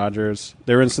 Kenny Rogers.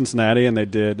 They were in Cincinnati and they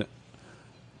did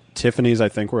Tiffany's I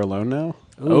Think We're Alone Now,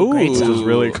 Ooh, great which song. is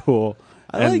really cool.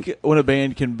 I And- like when a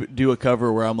band can do a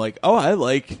cover where I'm like, oh, I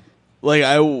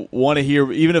want to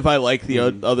hear, even if I like the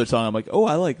other song, I'm like, oh,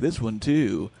 I like this one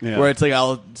too. Yeah. Where it's like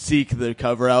I'll seek the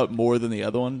cover out more than the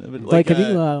other one. Like,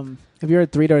 have you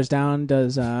heard 3 Doors Down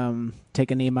does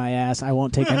Take a Knee, My Ass, I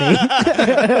Won't Take a Knee?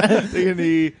 take a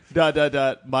knee, ...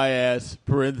 my ass,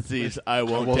 parentheses, I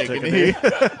won't take a knee.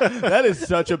 That is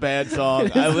such a bad song. I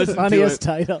It's the listened to funniest it.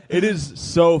 title. It is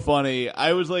so funny.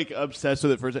 I was like obsessed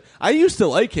with it for a second. I used to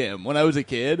like him when I was a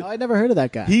kid. Oh, I never heard of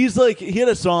that guy. He's like, he had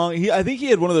a song. I think he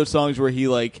had one of those songs where he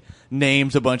like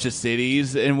names a bunch of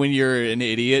cities, and when you're an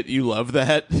idiot, you love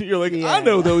that. You're like, Yeah. I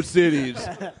know those cities.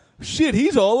 Shit,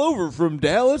 he's all over from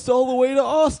Dallas all the way to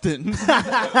Austin.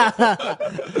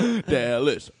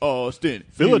 Dallas, Austin,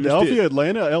 Philadelphia, Houston.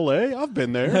 Atlanta, L.A. I've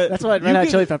been there. That's what You Red Hot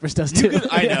can- Chili Peppers does too.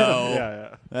 I know.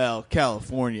 yeah. Well,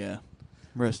 California,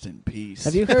 rest in peace.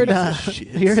 Have you heard? Piece of Have shit.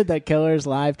 you heard that Killers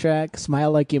live track?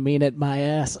 Smile like you mean it, my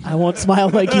ass. I won't smile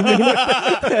like you mean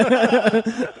it.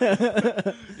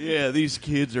 Yeah, these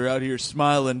kids are out here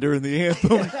smiling during the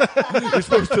anthem. You're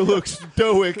supposed to look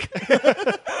stoic.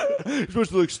 You're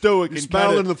supposed to look stoic and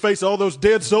Smiling in kinda, the face of all those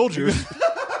dead soldiers.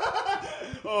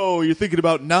 oh, you're thinking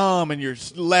about Nam and you're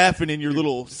laughing in your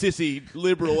little sissy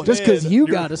liberal Just head. because you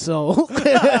got a soul.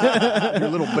 Your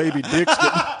little baby dicks.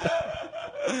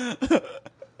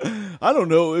 I don't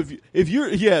know if you're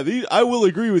I will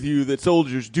agree with you that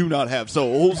soldiers do not have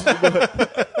souls.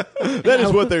 That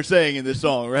is what they're saying in this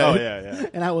song, right? Oh yeah.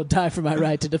 And I will die for my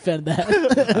right to defend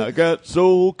that. I got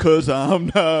soul 'cause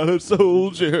I'm not a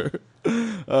soldier.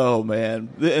 Oh man,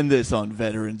 and this on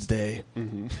Veterans Day.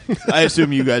 I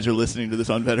assume you guys are listening to this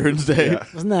on Veterans Day.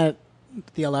 Wasn't that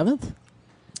the 11th?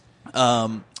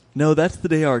 No, that's the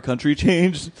day our country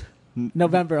changed.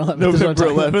 November 11th. is what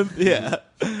I'm November talking about.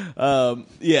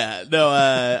 11th. No,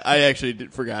 I actually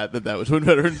forgot that was when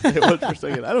Veterans Day was for a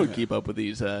second. I don't keep up with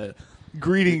these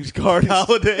greetings card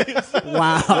holidays.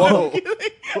 Wow.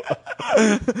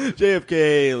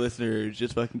 JFK listeners,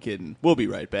 just fucking kidding. We'll be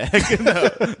right back.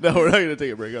 No, we're not going to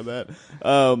take a break on that.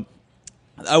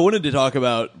 I wanted to talk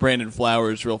about Brandon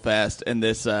Flowers real fast and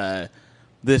this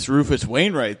Rufus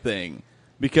Wainwright thing.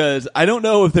 Because I don't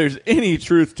know if there's any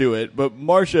truth to it, but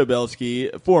Marsha Belsky,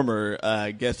 former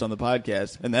guest on the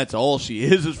podcast, and that's all she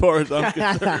is as far as I'm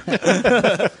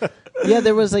concerned. Yeah,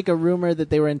 there was like a rumor that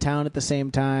they were in town at the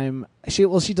same time. She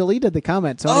deleted the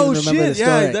comment, so I don't even remember the story.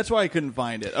 Yeah, that's why I couldn't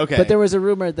find it. Okay. But there was a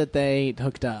rumor that they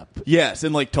hooked up. Yes,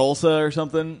 in like Tulsa or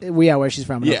something. Yeah, where she's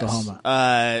from in Yes. Oklahoma.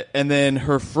 And then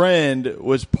her friend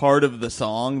was part of the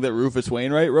song that Rufus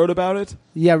Wainwright wrote about it.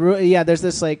 Yeah, there's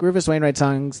this like Rufus Wainwright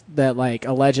songs that like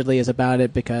allegedly is about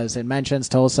it because it mentions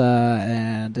Tulsa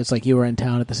and it's like you were in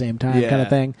town at the same time kind of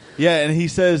thing. Yeah, and he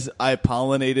says, I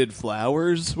pollinated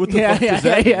flowers. What the Yeah, fuck does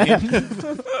that yeah. mean?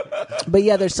 But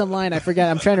yeah, there's some line I forgot.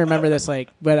 I'm trying to remember this,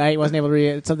 but I wasn't able to read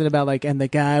it. It's something about and the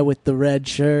guy with the red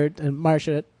shirt, and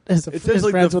Marsha is It says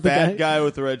like friends the with the fat guy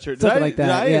with the red shirt. Something like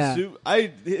that, yeah.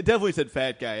 It definitely said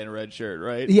fat guy in a red shirt,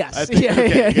 right? Yes. I think, Yeah,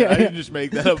 okay, yeah. I didn't just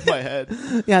make that up in my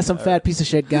head. Yeah, some fat piece of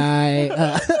shit guy.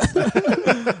 And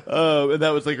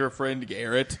that was like her friend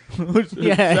Garrett, which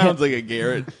Yeah. sounds like a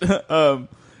Garrett.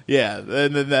 Yeah,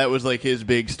 and then that was like his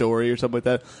big story or something like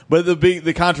that. But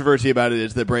the controversy about it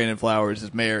is that Brandon Flowers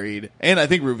is married, and I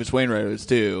think Rufus Wainwright is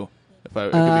too. If I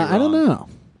could be wrong. I don't know.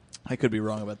 I could be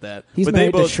wrong about that. He's but married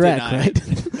they to both Shrek, deny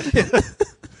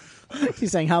right?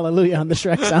 He's saying Hallelujah on the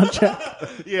Shrek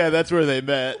soundtrack. it. Yeah, that's where they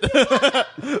met.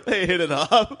 They hit it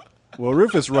off. Well,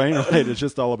 Rufus Wainwright is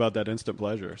just all about that instant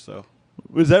pleasure. So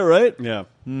Was that right? yeah,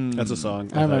 that's a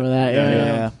song. I remember that.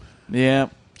 Yeah. Yeah.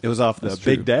 It was off the That's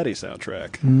Big true. Daddy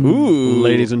soundtrack. Ooh,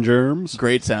 Ladies and Germs.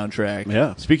 great soundtrack.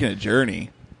 Yeah. Speaking of Journey,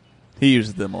 he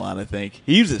uses them a lot. I think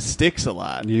he uses Styx a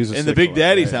lot. He uses in the Styx a Big lot,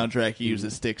 Daddy yeah. soundtrack, he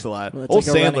uses Styx a lot. Well, it's Old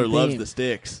like a Sandler running loves theme. the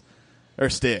Sticks. Or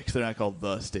Sticks. They're not called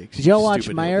the Sticks. Did y'all watch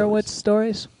Stupid Meyerowitz hillbillies.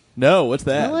 stories? No, what's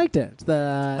that? I liked it. It's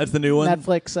That's the new one?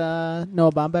 Netflix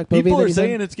Noah Baumbach movie. People that are he's in.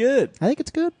 saying it's good. I think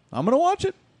it's good. I'm gonna watch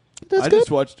it. That's I good.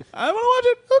 just watched. I'm gonna watch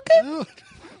it. Okay.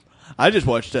 I just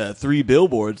watched 3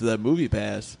 billboards of that Movie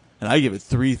Pass, and I give it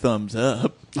 3 thumbs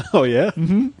up. Oh yeah.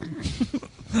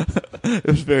 It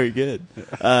was very good.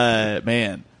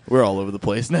 Man, we're all over the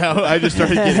place now. I just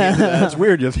started getting into that. That's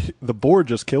weird. The board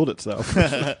just killed itself.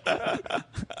 Yeah,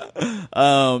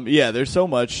 there's so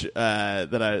much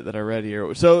that I read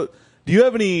here. So, do you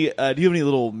have any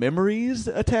little memories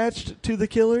attached to the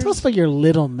Killers? Tell us about your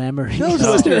little memories. Tell us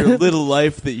about your little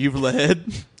life that you've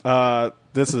led.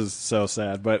 This is so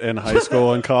sad, but in high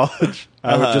school and college,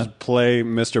 I would just play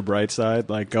Mr. Brightside,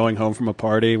 like going home from a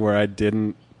party where I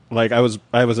didn't like. I was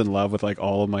in love with like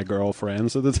all of my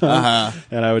girlfriends at the time,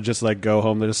 and I would just like go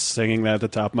home just singing that at the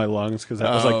top of my lungs because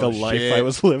that was like the life shit. I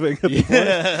was living. At the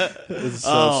point. It's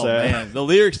so sad. Man, the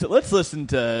lyrics. Let's listen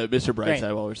to Mr. Brightside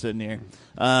Great. while we're sitting here.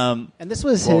 And this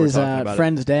was While we're his talking about it.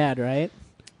 friend's dad, right?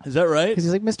 Is that right? Because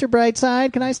he's like, Mr.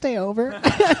 Brightside, can I stay over?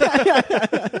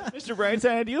 Mr.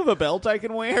 Brightside, do you have a belt I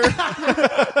can wear?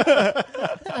 I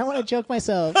want to choke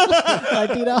myself. I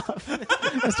beat off.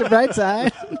 Mr.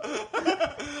 Brightside.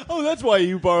 Oh, that's why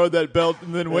you borrowed that belt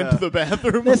and then went Yeah. to the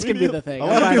bathroom. This can be the thing. A I'm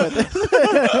lot fine of with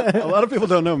it. A lot of people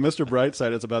don't know Mr.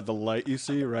 Brightside is about the light you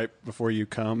see right before you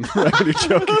come, right when you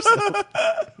choke yourself.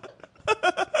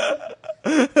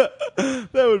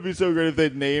 That would be so great if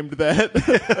they'd named that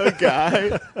a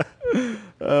guy.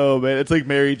 Oh man, it's like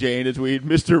Mary Jane is weed.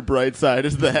 Mr. Brightside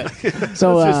is that.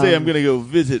 So, Let's just say I'm going to go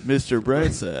visit Mr.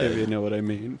 Brightside. If you know what I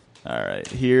mean. All right,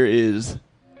 here is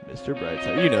Mr.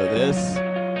 Brightside. You know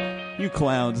this. You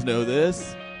clowns know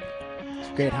this.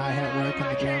 Great hi-hat work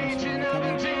on the drums. when they come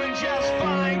in. Doing just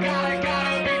fine.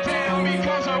 Gotta be down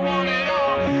because I want it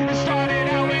all. It started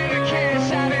out with a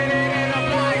kiss, added it in a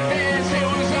black dance. It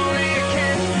was only a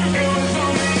kiss, it was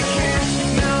only a kiss.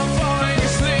 Now I'm falling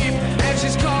asleep, and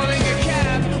she's calling a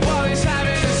cab while he's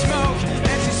having a smoke,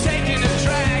 and she's taking a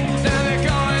drag. Now they're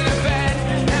going to bed,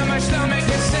 and my stomach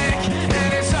is sick,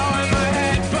 and it's all in my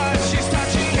head, but she's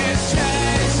touching his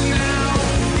chest. Now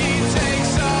he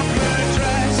takes off her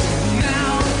dress.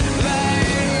 Now let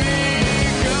me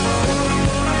go.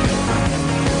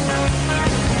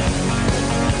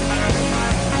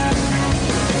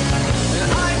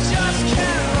 And I just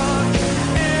can't look,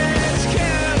 it's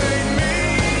killing me.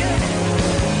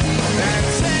 And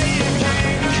taking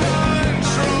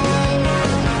control.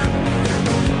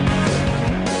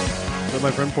 So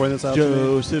my friend pointed this out to me,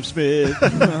 Joseph Smith.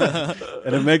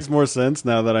 and it makes more sense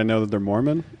now that I know that they're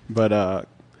Mormon. But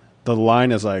the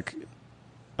line is like,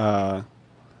 they're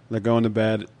going to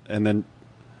bed, and then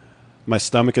my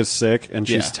stomach is sick, and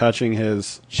she's Yeah. touching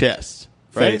his Chest.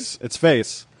 Right? face. It's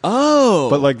face. Oh.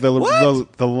 But like the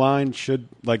What? line should,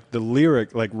 like the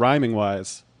lyric, like rhyming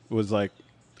wise, was like,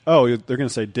 oh, they're gonna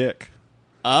say dick.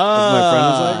 Ah. My friend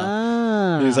was like,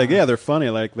 Ah. and he's like, yeah, they're funny.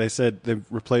 Like they said, they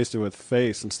replaced it with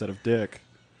face instead of dick.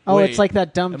 Oh, Wait, it's like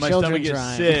that dumb and my stomach children's gets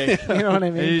rhyme. sick. You know what I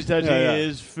And mean? he's touching Yeah, yeah.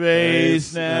 his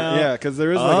face now. Yeah, because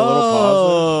there is like a little pause.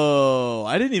 Oh,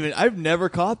 I've never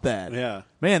caught that. Yeah.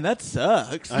 Man, that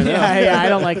sucks. I know. Yeah, I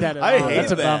don't like that at I all. hate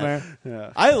That's a that. bummer. Yeah.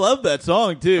 I love that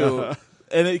song too,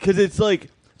 and because it's like,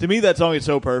 to me that song is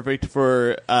so perfect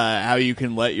for how you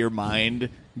can let your mind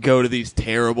go to these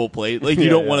terrible places. Like you Yeah,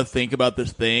 don't yeah. want to think about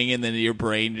this thing, and then your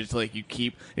brain just like you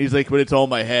keep. He's like, but it's all in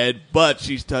my head. But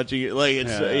she's touching it. Like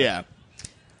it's Yeah.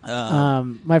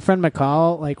 My friend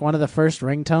McCall, like one of the first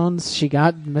ringtones, she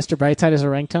got Mr. Brightside as a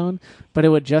ringtone, but it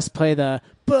would just play the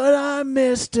 "But I'm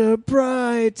Mr.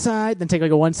 Brightside," then take like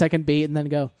a 1 second beat and then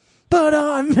go but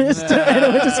I missed her. And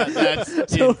it would just,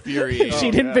 That's so infuriating. if she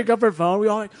didn't pick up her phone, we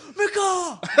all like,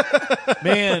 Mika!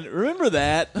 Man, remember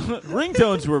that?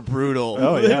 Ringtones were brutal.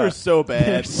 Oh, They yeah. were so They're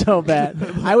bad. so bad.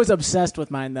 I was obsessed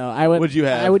with mine, though. What'd you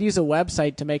have? I would use a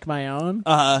website to make my own.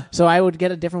 Uh-huh. So I would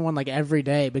get a different one like every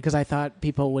day because I thought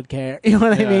people would care. You know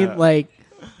what I Yeah. mean? Like,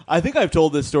 I think I've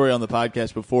told this story on the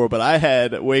podcast before, but I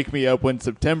had Wake Me Up When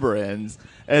September Ends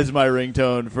as my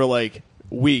ringtone for like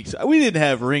weeks. We didn't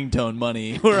have ringtone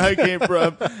money where I came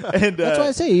from. And that's why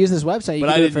I say you use this website. You but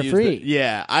can I do it didn't for use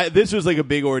free. this was like a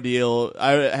big ordeal.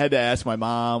 I had to ask my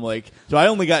mom. So I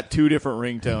only got 2 different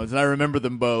ringtones, and I remember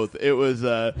them both. It was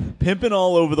 "Pimpin'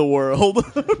 All Over the World"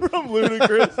 from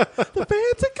Ludacris. The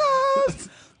fancy cars,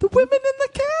 the women in the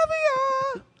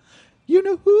caviar. You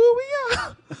know who we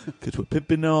are, because we're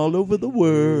pimping all over the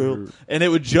world. And it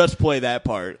would just play that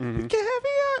part. Caviar.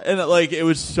 And it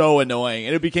was so annoying.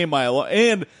 And it became my alarm.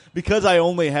 And because I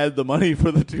only had the money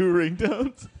for the 2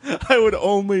 ringtones, I would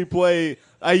only play.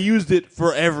 I used it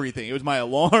for everything. It was my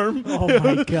alarm. Oh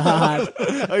my god!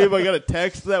 If I got a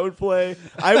text that would play,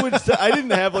 I didn't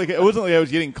have it wasn't like I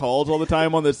was getting calls all the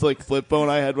time on this flip phone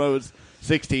I had when I was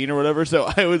 16 or whatever. So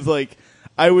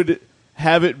I would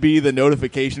have it be the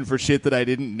notification for shit that I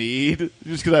didn't need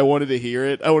just because I wanted to hear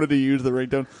it. I wanted to use the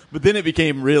ringtone. But then it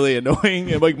became really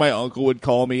annoying. And my uncle would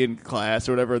call me in class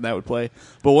or whatever, and that would play.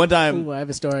 But one time Ooh, I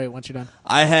have a story once you're done.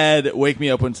 I had Wake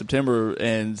Me Up When September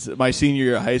Ends my senior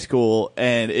year of high school,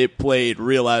 and it played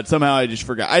real loud. Somehow I just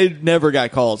forgot. I never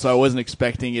got called, so I wasn't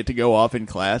expecting it to go off in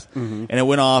class. And it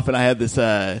went off, and I had this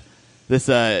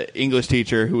English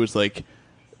teacher who was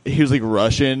he was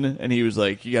Russian, and he was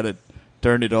like, you got to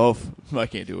turn it off. I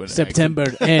can't do it. September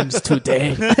ends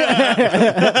today.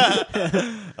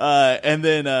 And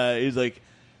then he's like,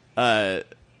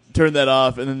 turn that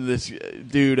off. And then this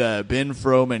dude, Ben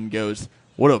Froman, goes,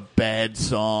 what a bad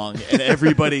song. And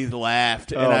everybody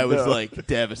laughed. And I was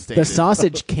devastated. The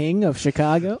Sausage King of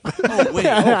Chicago. Oh, wait.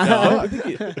 No.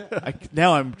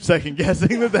 Now I'm second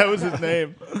guessing that was his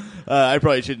name. I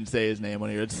probably shouldn't say his name when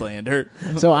he would slander.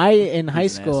 So in high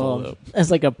He's an asshole, school, though.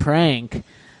 as a prank,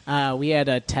 we had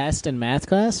a test in math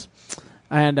class.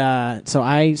 And so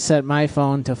I set my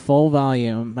phone to full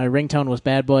volume. My ringtone was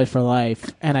Bad Boy for Life.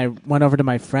 And I went over to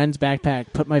my friend's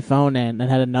backpack, put my phone in, and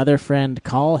had another friend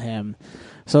call him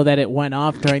so that it went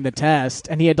off during the test.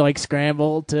 And he had to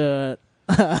scramble to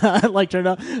turn it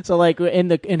off. So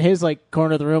in his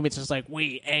corner of the room, it's just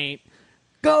we ain't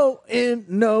going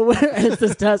nowhere. And it's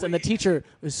this test, and the teacher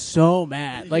was so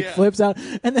mad, flips out,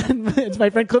 and then it's my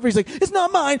friend Clifford. He's like, "It's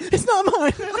not mine. It's not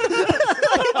mine."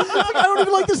 I don't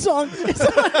even like this song.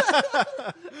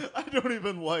 I don't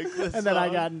even like this And then I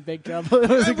song. got in big trouble. It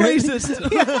was a great. Racist.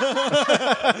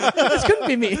 This couldn't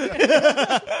be me.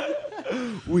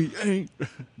 We ain't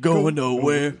going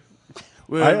nowhere.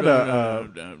 I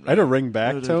had a ring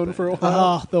back tone for a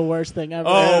while. Oh, the worst thing ever.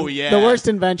 Oh, yeah. The worst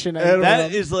invention ever.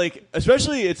 That is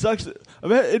especially it sucks. I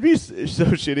mean, it'd be so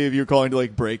shitty if you're calling to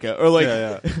break up or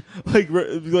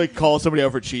call somebody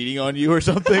out for cheating on you or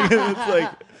something. And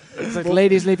It's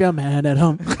ladies, leave your man at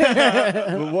home.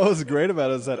 But what was great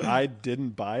about it is that I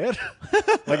didn't buy it.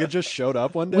 It just showed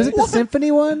up one day. Was it the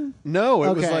symphony one? No,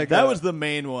 it was Okay. that was the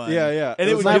main one. Yeah, yeah. And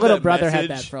It it was would My give little that brother message.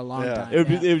 had that for a long Yeah. time. It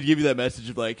would give you that message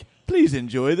of please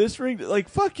enjoy this ring.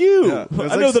 Fuck you. Yeah. It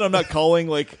was I know that I'm not calling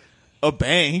a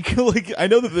bank. I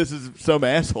know that this is some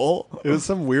asshole. It was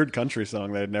some weird country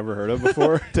song that I'd never heard of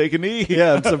before. Take a knee.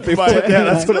 Yeah, and some people. Yeah,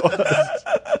 that's what it was.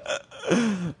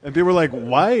 And people were like,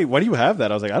 "Why? Why do you have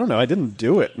that?" I was like, "I don't know. I didn't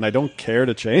do it, and I don't care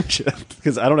to change it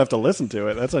because I don't have to listen to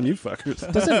it. That's on you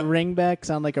fuckers." Doesn't ringback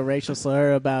sound like a racial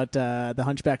slur about the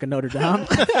Hunchback of Notre Dame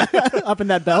up in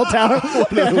that bell tower?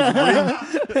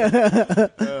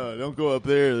 Don't go up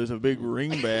there. There's a big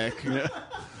ringback.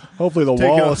 Hopefully, the Take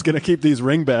wall a- is going to keep these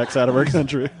ringbacks out of our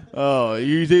country. Oh,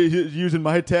 you using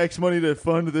my tax money to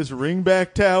fund this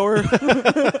ringback tower?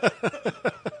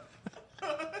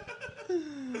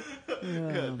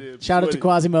 Goddamn Shout out to sweaty.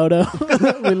 Quasimodo.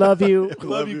 We love you.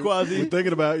 Love you, Quasi. We're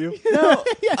thinking about you. No,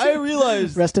 I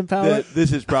realized Rest in power. that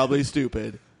this is probably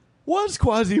stupid. Was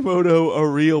Quasimodo a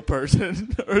real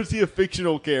person, or is he a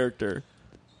fictional character?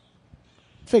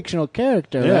 Fictional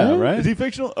character, Yeah, right? right. Is he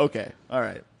fictional? Okay, all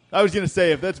right. I was going to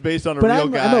say, if that's based on a But real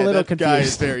I'm guy, a little that guy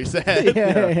is confused. very sad.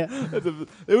 Yeah.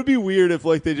 It would be weird if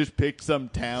they just picked some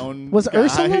town. Was guy.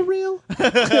 Ursula real?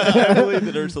 I believe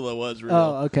that Ursula was real.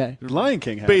 Oh, okay. Lion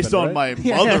King happened, Based on right?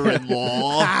 my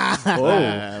mother-in-law. Oh.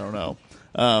 I don't know.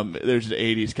 There's an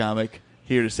 80s comic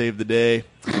here to save the day.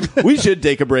 We should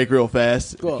take a break real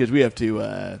fast Cool. because we have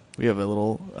a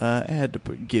little ad to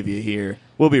give you here.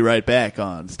 We'll be right back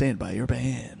on Stand By Your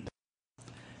Band.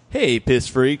 Hey, Piss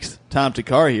Freaks. Tom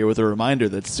Takar here with a reminder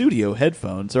that Studio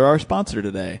headphones are our sponsor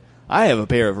today. I have a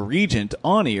pair of Regent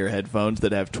on-ear headphones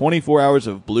that have 24 hours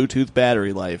of Bluetooth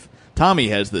battery life. Tommy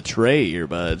has the Tray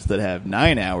earbuds that have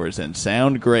 9 hours and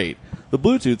sound great. The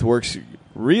Bluetooth works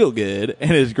real good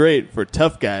and is great for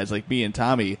tough guys like me and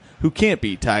Tommy who can't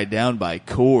be tied down by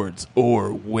cords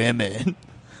or women.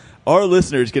 Our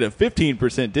listeners get a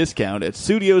 15% discount at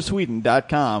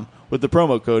studiosweden.com with the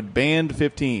promo code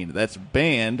BAND15. That's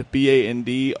BAND,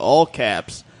 B-A-N-D, all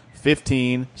caps,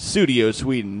 15,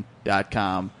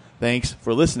 studiosweden.com. Thanks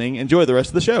for listening. Enjoy the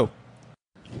rest of the show.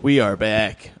 We are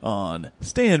back on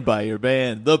Stand By Your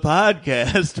Band, the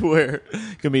podcast where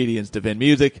comedians defend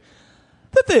music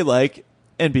that they like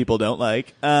and people don't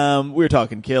like. We're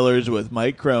talking Killers with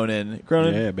Mike Cronin.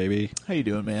 Cronin, Yeah, baby. how you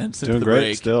doing, man? Since Doing the great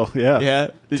break. still. Yeah. Yeah?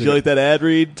 Did you like that ad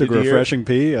read? Took Did a you hear it? refreshing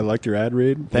pee. I liked your ad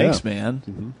read. Thanks, Yeah.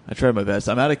 man. I tried my best.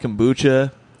 I'm out of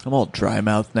kombucha. I'm all dry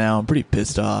mouthed now. I'm pretty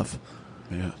pissed off.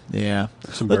 Yeah. Yeah.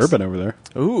 Some Let's- bourbon over there.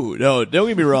 Ooh, no, don't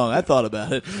get me wrong. I thought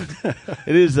about it.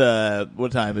 It is,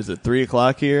 what time is it? 3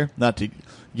 o'clock here? Not to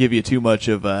give you too much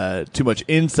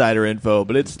insider info,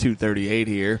 but it's 2:38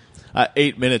 here.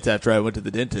 8 minutes after I went to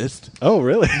the dentist. Oh,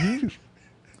 really?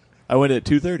 I went at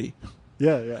 2:30.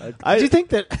 yeah. Do you think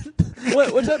that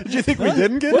What's up? Did you think we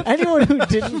didn't get it? anyone who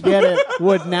didn't get it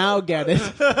would now get it?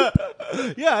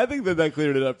 Yeah, I think that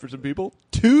cleared it up for some people.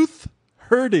 Tooth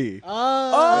hurdy.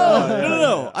 Oh,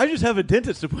 no. I just have a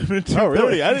dentist appointment at 2:30. Oh,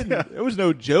 really? I didn't. There was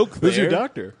no joke there. Who's your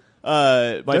doctor?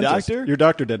 My Dentist. doctor? Your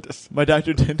doctor dentist. My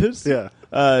doctor dentist? Yeah.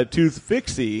 Tooth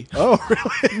Fixie. Oh,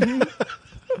 really?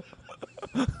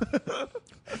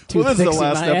 Tooth Well, this is the fixing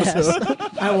last my episode.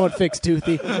 ass. I won't fix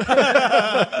Toothy.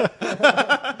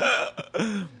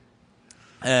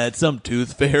 It's some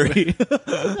tooth fairy.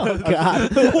 Oh,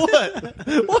 God.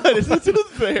 What? It's a tooth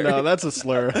fairy. No, that's a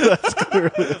slur. That's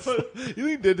clearly You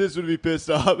think dentists would be pissed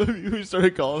off if you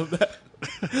started calling him that?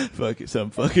 Fuck it,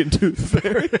 some fucking tooth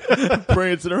fairy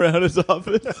prancing around his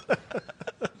office.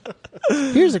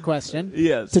 Here's a question.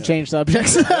 Yes. To change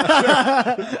subjects.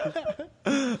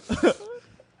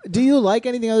 Do you like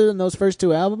anything other than those first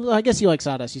two albums? I guess you like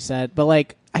Sawdust, you said, but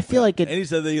like I feel like And it. he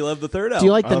said that he loved the third album. Do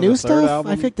you like the Oh, new the third stuff?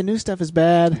 album? I think the new stuff is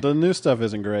bad. The new stuff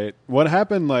isn't great. What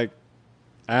happened, like,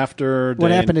 after... What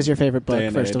Day happened and- is your favorite book, Day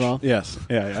and first of Age. all. Yes.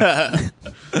 Yeah.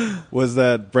 Was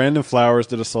that Brandon Flowers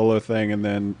did a solo thing, and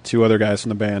then two other guys from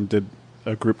the band did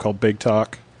a group called Big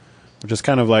Talk, which is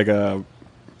kind of like a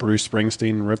Bruce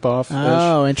Springsteen ripoff.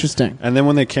 Oh, interesting. And then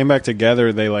when they came back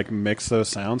together, they like mixed those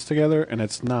sounds together, and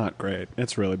it's not great.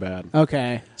 It's really bad.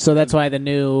 Okay, so that's why the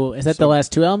new is that the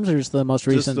last two albums or just the most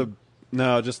recent?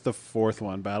 Just the fourth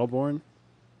one, Battleborn.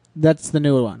 That's the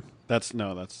new one. There's a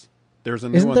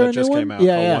new Isn't one there that a just new came one? out.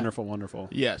 Yeah, Oh, yeah. Wonderful, Wonderful.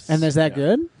 Yes. And is that Yeah.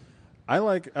 good? I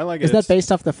like it. Is that It's-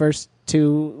 based off the first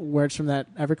two words from that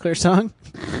Everclear song?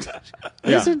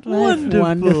 Yeah. Isn't life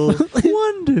wonderful?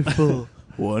 Wonderful.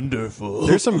 Wonderful.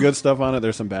 There's some good stuff on it.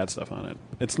 There's some bad stuff on it.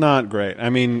 It's not great. I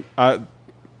mean,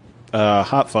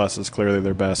 Hot Fuss is clearly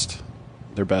their best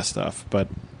stuff, but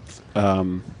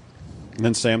and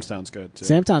then Samstown's good too.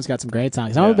 Samtown's got some great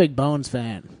songs. I'm a Yeah. big Bones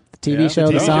fan. The TV Yeah, show,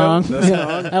 the TV song. the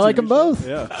song, I like them TV both.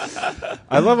 show. Yeah,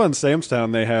 I love on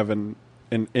Samstown they have an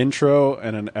intro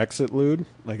and an exit lude,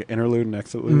 like an interlude and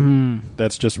exit lude. Mm-hmm.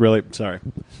 That's just really sorry.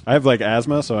 I have like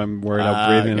asthma, so I'm worried I'll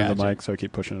breathe into the gotcha. mic, so I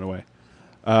keep pushing it away.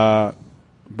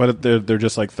 But they're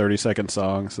just like 30-second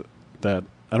songs that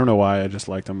I don't know why I just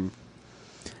liked them.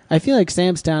 I feel like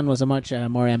Samstown was a much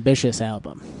more ambitious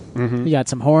album. Mm-hmm. You got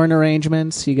some horn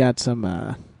arrangements. You got some,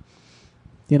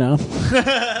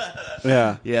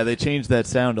 Yeah. Yeah, they changed that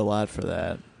sound a lot for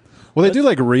that. Well, they do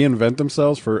like reinvent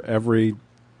themselves for every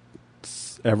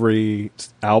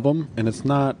album, and it's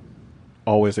not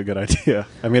always a good idea.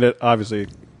 I mean, it obviously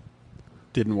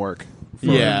didn't work for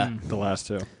Yeah. the last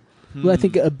two. Well, I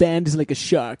think a band is like a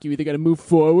shark. You either got to move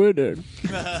forward or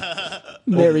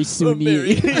very soon.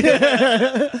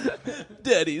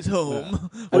 Daddy's home.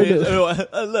 I don't Wait, know.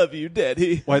 I love you,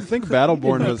 Daddy. Well, I think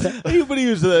Battleborn was... But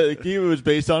he was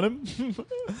based on him.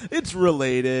 It's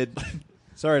related.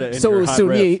 Sorry to end So your was hot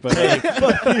Sunyi. riff, but,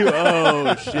 Fuck you.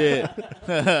 Oh, shit.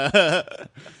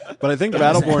 but I think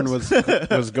Battleborn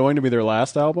was going to be their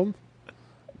last album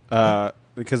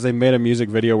because they made a music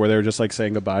video where they were just like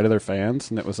saying goodbye to their fans,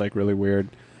 and it was like really weird.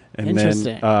 And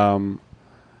Interesting.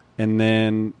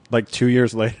 then like 2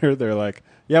 years later, they're like,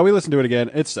 "Yeah, we listened to it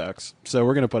again. It sucks, so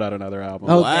we're going to put out another album."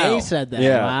 Oh, Wow. they said that.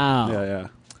 yeah, Wow. yeah.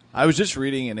 I was just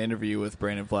reading an interview with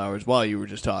Brandon Flowers while you were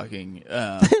just talking,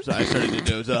 so I started to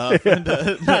doze off. And,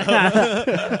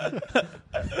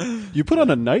 You put on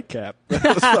a nightcap. That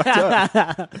was fucked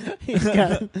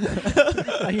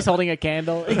up. He's holding a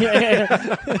candle. Threw one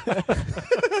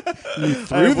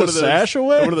the of those- sash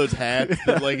away? One of those hats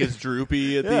that like is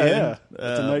droopy at the Yeah, end. yeah.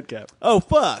 It's a nightcap. Oh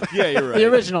fuck! Yeah, you're right. The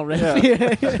original riff.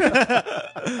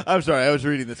 I'm sorry, I was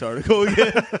reading this article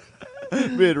again.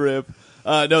 Mid rip.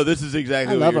 No, this is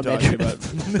exactly I what love you're a talking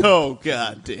mid-rip. about. No,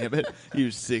 god damn it,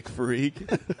 you sick freak.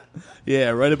 Yeah,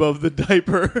 right above the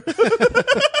diaper.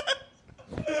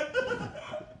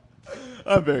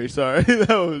 I'm very sorry.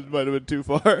 That might have been too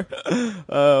far.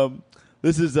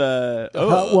 This is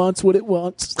Hot wants what it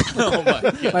wants. oh my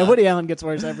god. My Woody Allen gets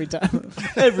worse every time.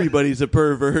 Everybody's a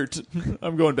pervert.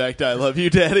 I'm going back to I Love You,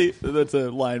 Daddy. That's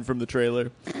a line from the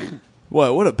trailer.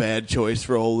 What a bad choice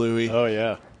for old Louis. Oh,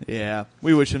 yeah. Yeah,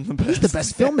 we wish him the best. The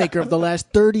best filmmaker of the last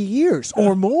 30 years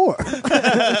or more.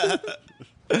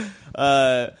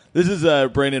 This is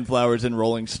Brandon Flowers in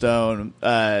Rolling Stone.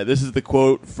 This is the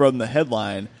quote from the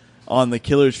headline on The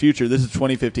Killer's Future. This is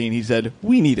 2015. He said,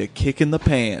 "We need a kick in the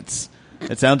pants."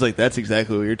 It sounds like that's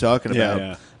exactly what you're talking about.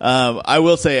 Yeah. I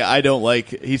will say I don't like.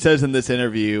 He says in this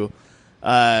interview,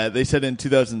 they said in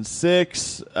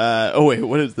 2006. Oh wait,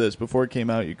 what is this? Before it came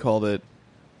out, you called it.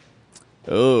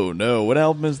 Oh no, what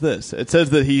album is this? It says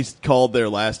that he's called their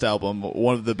last album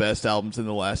one of the best albums in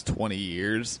the last 20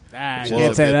 years. I Which is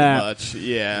can't a say bit that. much.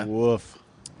 Yeah. Woof.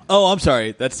 Oh, I'm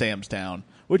sorry. That's Sam's Town,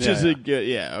 which Yeah, is yeah. a good.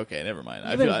 Yeah. Okay. Never mind.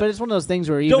 I Even, feel, but it's one of those things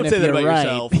where even don't if say that you're about right,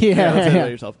 yourself. yeah, Don't say that yeah. about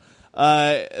yourself.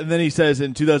 And then he says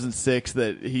in 2006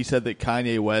 that he said that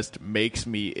Kanye West makes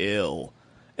me ill,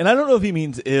 and I don't know if he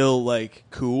means ill like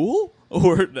cool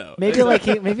or no. Maybe like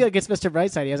it's Mr.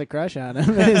 Brightside. He has a crush on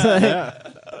him. He's like,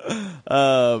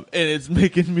 And it's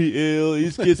making me ill.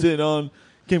 He's kissing on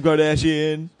Kim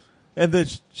Kardashian, and then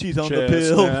she's on the Chest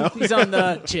pill. now. he's on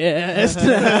the chest.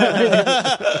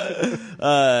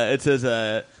 It says,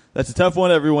 that's a tough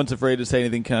one. Everyone's afraid to say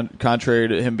anything contrary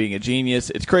to him being a genius.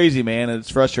 It's crazy, man, and it's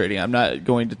frustrating. I'm not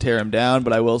going to tear him down,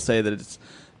 but I will say that it's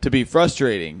to be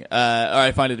frustrating. Or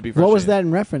I find it to be frustrating. What was that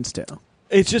in reference to?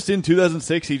 It's just in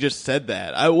 2006, he just said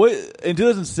that. In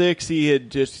 2006, he had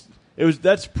just...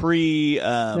 That's pre...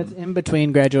 That's in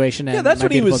between graduation and yeah, that's My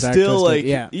when he was Beautiful Dark still Twisted. like...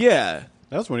 yeah. Yeah.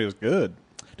 That's when he was good.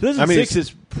 2006 it's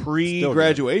is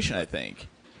pre-graduation, I think.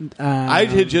 Um, I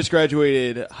had just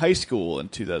graduated high school in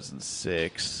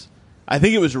 2006. I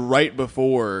think it was right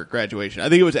before graduation. I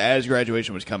think it was as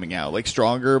graduation was coming out. Like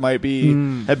Stronger might be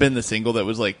had been the single that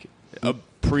was like a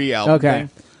pre-album Okay. thing.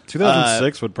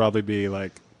 2006 would probably be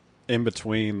like in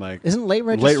between, like Isn't late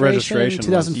registration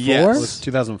 2004? Yes. was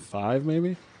 2005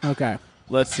 maybe. Okay.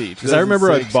 Let's see. 'Cause I remember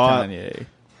I 2006 bought- Kanye.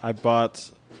 I bought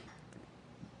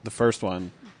the first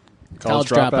one, College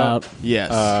Dropout.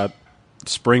 Yes.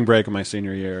 spring break of my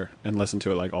senior year, and listened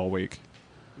to it like all week.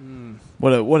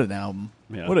 What an album.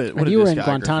 Yeah. What a And a you were in discography.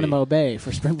 Guantanamo Bay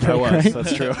for spring break, I was. right?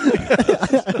 That's true.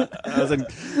 I was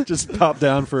in, just popped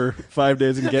down for 5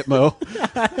 days in Gitmo.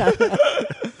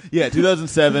 Yeah,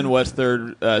 2007, West's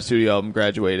third studio album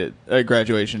Graduation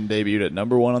debuted at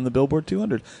 #1 on the Billboard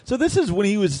 200. So this is when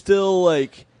he was still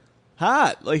like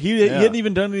hot. Like he hadn't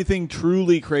even done anything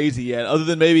truly crazy yet, other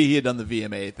than maybe he had done the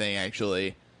VMA thing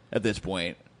actually at this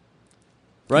point.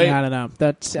 Right? Yeah, I don't know.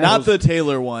 That's Not the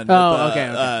Taylor one. Oh, but the,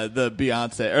 okay. the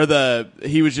Beyonce or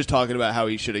he was just talking about how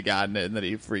he should have gotten it and that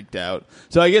he freaked out.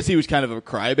 So I guess he was kind of a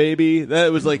crybaby.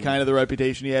 That was like kind of the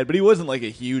reputation he had, but he wasn't like a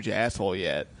huge asshole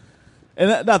yet. And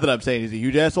not that I'm saying he's a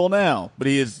huge asshole now, but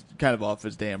he is kind of off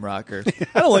his damn rocker.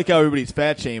 I don't like how everybody's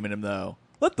fat shaming him though.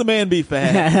 Let the man be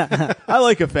fat. I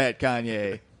like a fat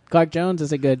Kanye. Clark Jones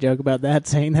has a good joke about that,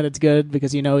 saying that it's good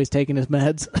because he's taking his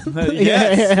meds.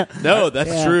 Yes. Yeah. No, that's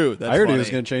Yeah. true. That's I heard funny. he was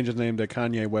going to change his name to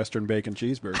Kanye Western Bacon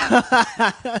Cheeseburger.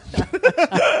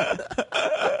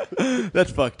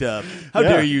 That's fuckkt up. How Yeah.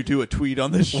 dare you do a tweet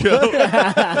on this show?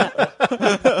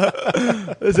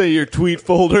 This ain't your tweet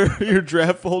folder, your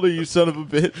draft folder, you son of a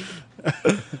bitch.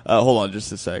 Hold on just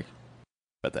a sec.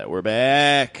 About that, we're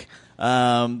back.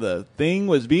 The thing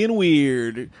was being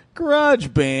weird.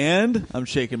 GarageBand. I'm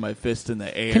shaking my fist in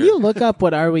the air. Can you look up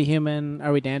what Are We Human,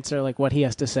 Are We Dancer, like what he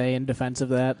has to say in defense of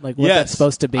that? Like what Yes, that's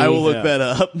supposed to be? I will look Yeah. that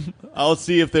up. I'll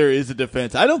see if there is a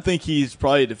defense. I don't think he's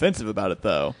probably defensive about it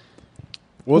though.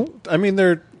 Well, I mean,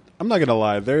 I'm not going to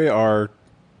lie. Their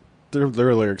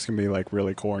lyrics can be like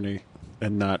really corny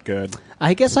and not good.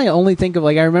 I guess I only think of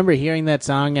I remember hearing that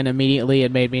song and immediately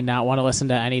it made me not want to listen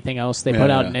to anything else they put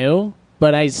Yeah. out new.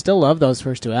 But I still love those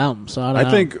first two albums. So I don't know.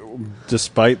 I think,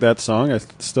 despite that song, I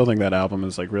still think that album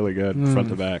is like really good front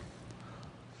to back.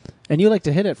 And you like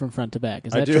to hit it from front to back.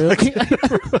 Is I that do true? like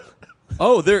to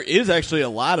Oh, there is actually a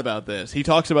lot about this. He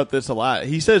talks about this a lot.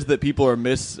 He says that people are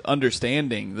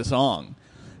misunderstanding the song.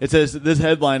 It says this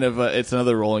headline of it's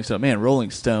another Rolling Stone. Man,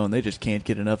 Rolling Stone, they just can't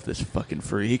get enough of this fucking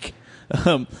freak.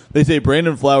 They say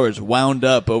Brandon Flowers wound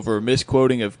up over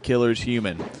misquoting of Killer's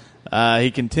Human.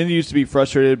 He continues to be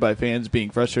frustrated by fans being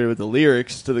frustrated with the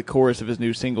lyrics to the chorus of his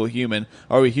new single, Human.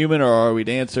 Are we human or are we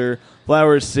dancer?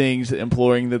 Flowers sings,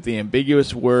 imploring that the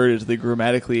ambiguous word is the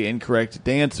grammatically incorrect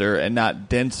dancer and not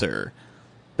denser.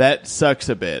 That sucks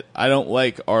a bit. I don't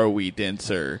like Are We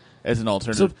Denser as an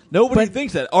alternative. Nobody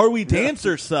thinks that. Are We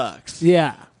Dancer sucks.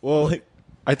 Yeah. Well,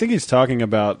 I think he's talking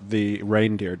about the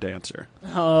reindeer dancer.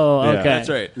 Oh, Yeah. okay. That's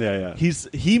right. Yeah.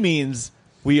 He means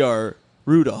we are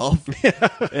Rudolph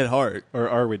at heart. Or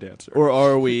are we dancer? Or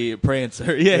are we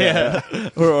Prancer? Yeah.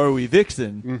 Or are we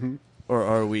Vixen? Mm-hmm. Or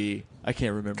are we... I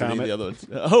can't remember any of Comet. the other ones.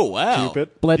 Oh, wow.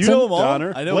 Cupid. Blitzen? You know them all?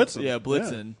 Donner. I know. Blitzen. Yeah,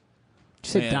 Blitzen.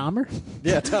 Did you say Man. Dahmer?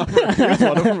 Yeah, Tom. He's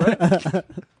one of them, right?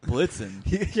 Blitzen.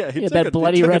 He Yeah, took that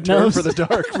bloody he took red a turn nose. for the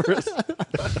dark first.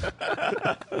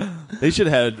 They should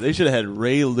have had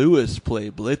Ray Lewis play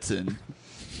Blitzen.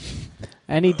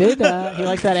 And he did. He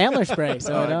liked that antler spray.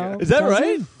 So it all Is that comes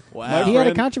right? in. Wow. He had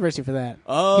a friend- controversy for that.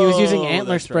 Oh, He was using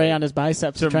antler that's spray right. on his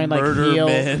biceps to To try and like murder heal.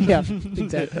 men. Yeah,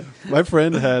 exactly. My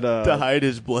friend had to hide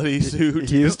his bloody suit.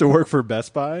 he used to work for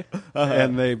Best Buy,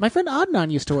 and they. My friend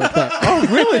Adnan used to work there. Oh,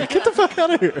 really? Get the fuck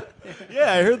out of here!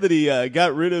 Yeah, I heard that he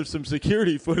got rid of some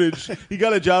security footage. He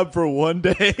got a job for one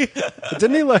day.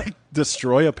 Didn't he like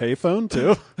destroy a payphone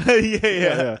too?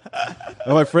 yeah.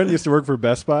 Well, my friend used to work for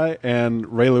Best Buy,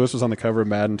 and Ray Lewis was on the cover of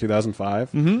Madden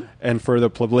 2005. Mm-hmm. And for the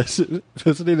publicity,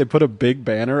 they put a big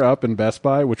banner up in Best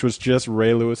Buy, which was just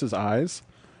Ray Lewis's eyes.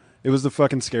 It was the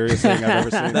fucking scariest thing I've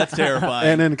ever seen. That's terrifying.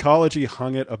 And in college, he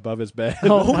hung it above his bed.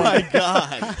 Oh my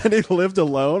god. And he lived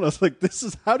alone. I was like, "This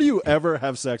is how do you ever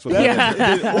have sex with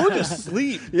that?" Or just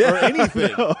sleep Yeah, or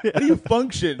anything. I know, yeah. How do you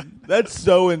function? That's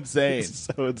so insane. It's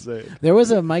so insane. There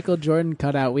was a Michael Jordan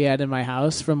cutout we had in my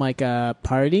house from like a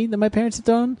party that my parents had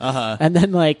thrown. Uh-huh. And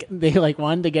then like they like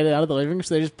wanted to get it out of the living room,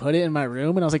 so they just put it in my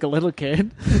room. And I was like a little kid,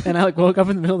 and I like woke up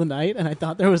in the middle of the night, and I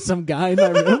thought there was some guy in my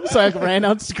room, so I like, ran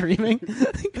out screaming.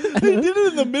 They did it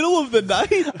in the middle of the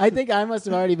night. I think I must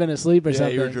have already been asleep or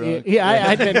something. you were drunk. Yeah,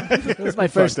 I'd been. It was my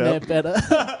first Fucked up. nip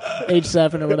at age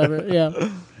 7 or whatever.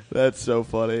 Yeah. That's so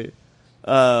funny.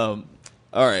 All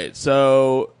right,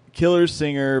 so Killer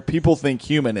Singer, people think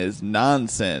Human is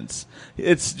nonsense.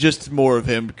 It's just more of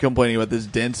him complaining about this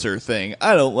denser thing.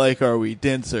 I don't like Are We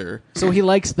Denser. So he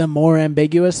likes the more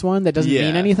ambiguous one that doesn't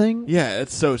mean anything. Yeah,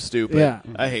 it's so stupid. Yeah.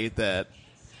 I hate that.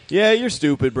 Yeah, you're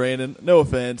stupid, Brandon. No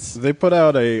offense. They put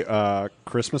out a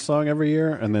Christmas song every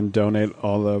year and then donate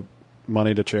all the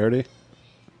money to charity.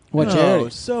 What No, charity?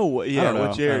 so yeah, I don't know.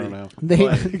 what charity? I don't know. They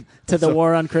Like- to the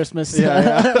War on Christmas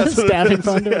Yeah, staffing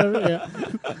fund or whatever. Yeah.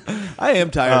 I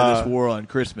am tired of this war on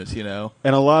Christmas, you know.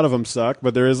 And a lot of them suck,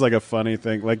 but there is like a funny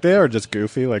thing. Like they are just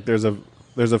goofy. Like there's a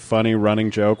funny running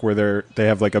joke where they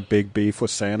have like a big beef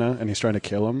with Santa and he's trying to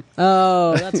kill him.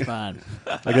 Oh, that's fun.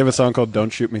 Like they have a song called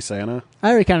 "Don't Shoot Me, Santa." I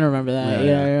already kind of remember that.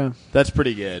 Yeah, Yeah. That's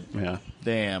pretty good. Yeah.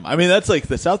 Damn. I mean, that's like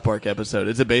the South Park episode.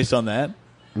 Is it based on that?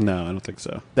 No, I don't think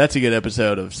so. That's a good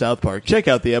episode of South Park. Check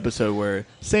out the episode where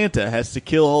Santa has to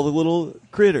kill all the little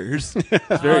critters.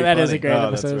 It's very Oh, that is funny. a great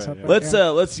Oh, that's episode. of right, South yeah.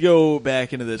 Park, Let's go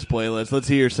back into this playlist. Let's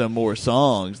hear some more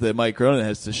songs that Mike Cronin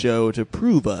has to show to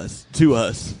prove to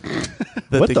us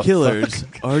that What the the Killers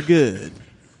are good.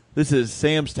 This is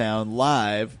Sam's Town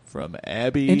live from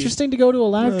Abbey. Interesting to go to a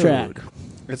live Road. track.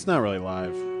 It's not really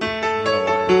live.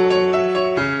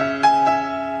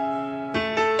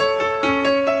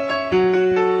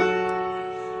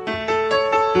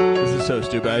 This is so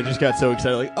stupid. I just got so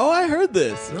excited. Like, oh, I heard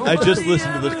this. I just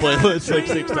listened to this playlist like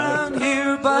 6 times.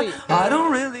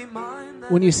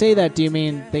 When you say that, do you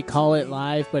mean they call it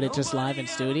live, but it's just live in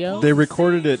studio? They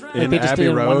recorded it in they just Abbey did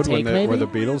it in one Road take, maybe? where the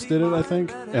Beatles did it, I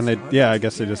think. And I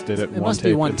guess they just did it It one must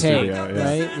take be one in take, studio. Yeah.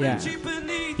 right? Yeah.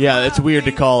 Yeah, it's weird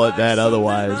to call it that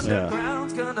otherwise. Yeah.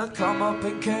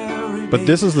 But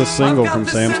this is the single from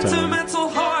Sam's Town.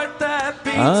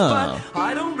 Oh.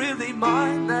 I don't really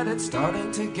mind that it's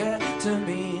starting to get to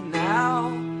me now.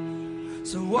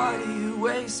 So why do you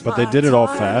waste But they my did it all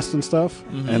time? fast and stuff,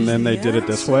 and then they did it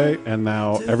this way, and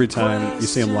now every time you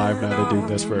see them live now, they do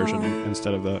this version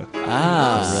instead of the...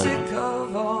 Ah. Sick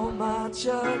of all my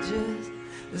judges.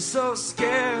 They're so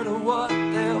scared of what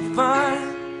they'll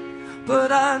find.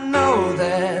 But I know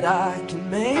that I can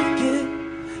make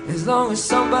it as long as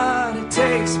somebody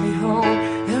takes me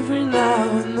home every now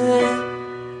and then.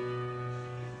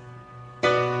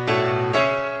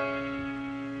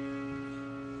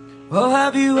 Well,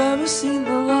 Have you ever seen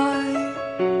the light?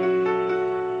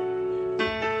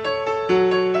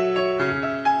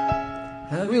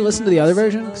 Can we listen to the other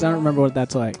version? Because I don't remember what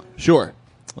that's like. Sure.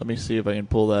 Let me see if I can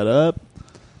pull that up.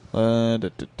 You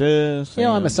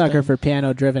know, I'm a sucker for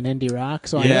piano-driven indie rock,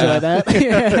 so I Yeah. enjoy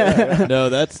that. No,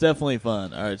 that's definitely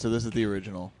fun. All right, so this is the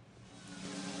original.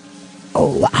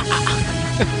 Oh,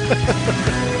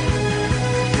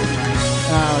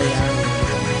 yeah.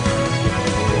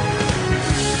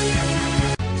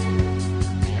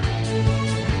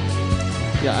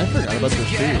 Yeah, I forgot about this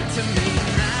too.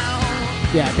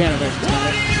 Yeah, piano version's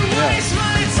better.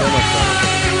 So much fun.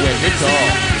 Yeah, good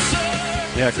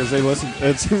call. Yeah, because they listened.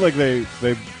 It seemed like they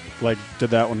like did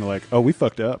that one. Like, oh, we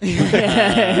fucked up.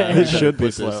 It should be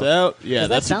Put this slow. out. Yeah, That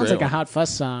that's sounds a like great a one. Hot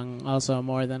Fuss song, also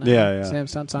more than a Yeah, yeah. Sam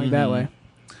Stone song that way.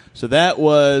 So that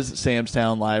was Sam's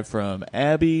Town live from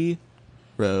Abbey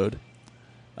Road.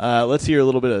 Let's hear a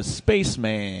little bit of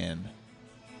Spaceman.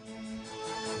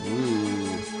 Ooh.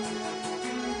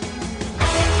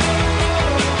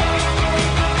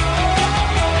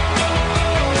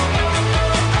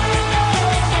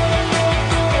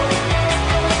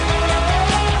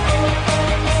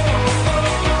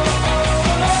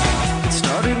 It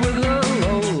started with a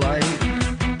low light.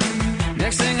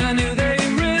 Next thing I knew, they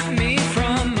ripped me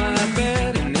from my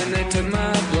bed, and then they took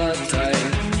my blood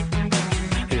type.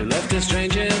 It left a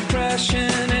strange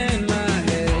impression in my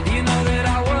head. You know that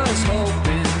I was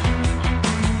hoping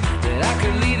that I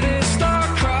could leave this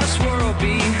star-crossed world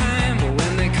behind, but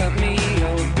when they cut me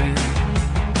open,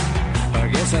 I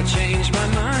guess I changed my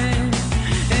mind.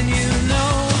 And you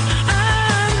know I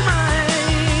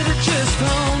might have just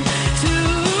flown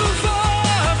too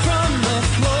far from the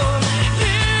floor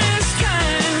this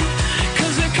time,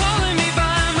 'cause they're calling me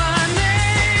by my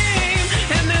name,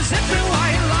 and there's zipping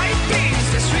white light beams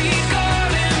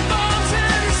disregarding bombs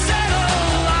and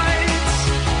satellites.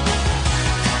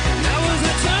 And that was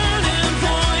the turning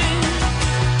point.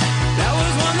 That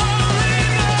was one lonely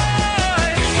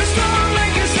night. The storm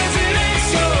maker says it ain't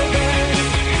so bad.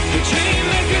 The dream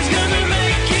maker's gonna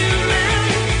make you mad.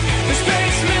 The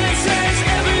spaceman says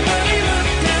everybody look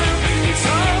down. It's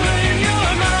all in your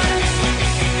mind.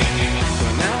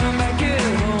 But now I'm back at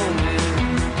home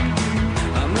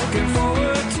and I'm looking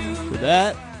forward to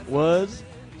That was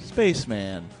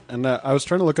Spaceman. And I was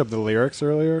trying to look up the lyrics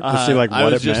earlier to see like I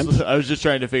what was it just, meant. I was just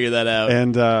trying to figure that out.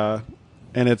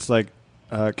 And it's like,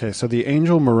 okay, so the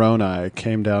angel Moroni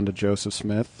came down to Joseph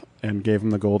Smith and gave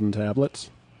him the golden tablets.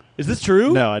 Is this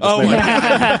true? No, I just Oh, made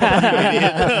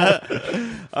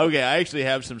okay, I actually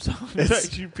have some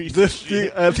songs. You piece the, of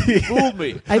shit. the, You fooled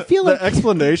me. I feel like the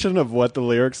explanation of what the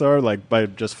lyrics are, like by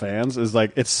just fans, is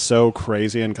like it's so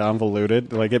crazy and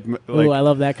convoluted. Like it, like ooh, I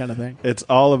love that kind of thing. it's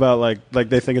all about like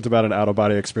they think it's about an out of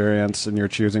body experience, and you're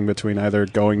choosing between either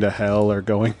going to hell or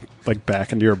going like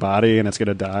back into your body, and it's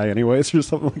gonna die anyways, or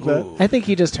something like that. I think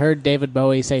he just heard David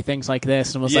Bowie say things like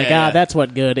this and was like, Yeah. that's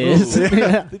what good is.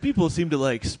 The people seem to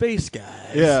like space guys.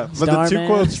 Yeah, but the two Starman,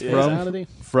 quotes Personality.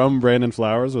 from Brandon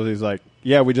Flowers was he's like,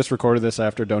 yeah, we just recorded this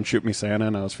after Don't Shoot Me Santa,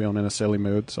 and I was feeling in a silly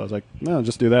mood, so I was like, no,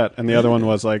 just do that. And the other one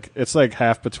was like, it's like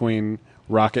half between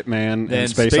Rocket Man and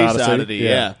Space Odyssey.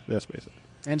 yeah. Space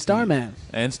And Starman.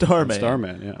 And Starman.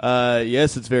 Starman, yeah.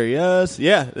 Yes, it's very us.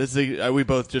 Yeah, this is we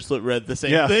both just read the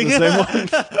same Yeah, thing. the same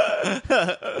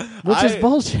one. Which is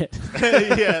bullshit.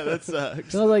 Yeah, that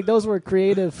sucks. So like those were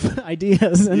creative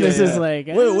ideas, and this is like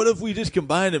What if we just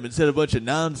combined them and said a bunch of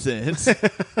nonsense?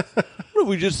 What if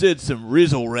we just said some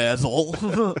rizzle razzle? I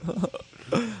don't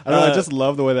know, I just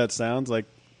love the way that sounds. Like,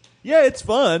 Yeah, it's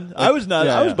fun. I was not.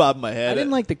 yeah, I was yeah. bobbing my head. I didn't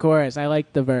like the chorus. I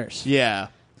liked the verse. Yeah.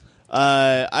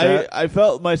 I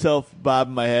felt myself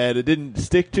bobbing my head. It didn't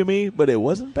stick to me, but it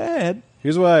wasn't bad.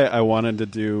 here's why I wanted to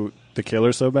do The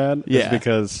Killer so bad. Yeah. Is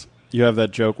because you have that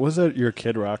joke. Was that your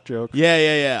Kid Rock joke?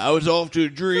 Yeah. I was off to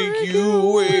drink you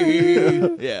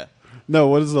away. Yeah. No,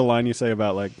 what is the line you say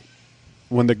about like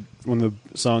when the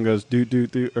song goes do do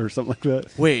do or something like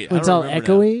that? Wait, It's I all don't remember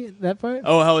now. early, that part?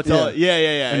 Oh, how it's Yeah. all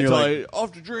yeah. And It's you're all like-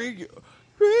 off to drink you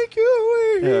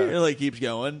away. Yeah. And it like keeps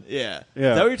going. Yeah.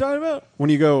 Yeah. Is that what you're talking about? When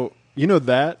you go, you know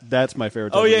that's my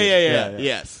favorite. Type Oh of yeah. music.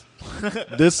 Yes.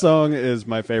 This song is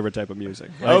my favorite type of music.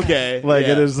 Okay. Like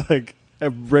yeah. it is like a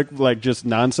brick, like just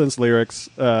nonsense lyrics.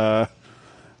 I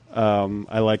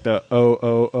like the oh.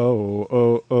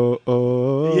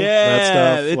 Yeah, that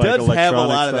stuff, it like does have a electronic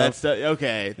lot of that stuff. stuff.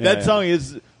 Okay, Yeah, that yeah.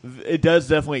 song it does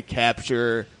definitely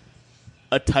capture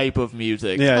a type of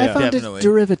music. Yeah, I yeah. found definitely. it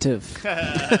derivative.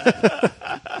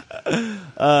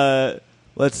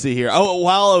 Let's see here. Oh,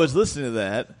 while I was listening to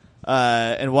that,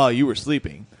 and while you were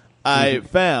sleeping, I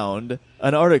found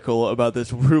an article about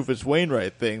this Rufus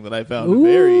Wainwright thing that I found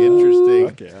very interesting.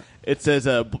 Fuck yeah. It says,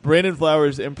 Brandon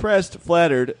Flowers impressed,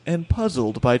 flattered, and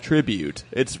puzzled by tribute.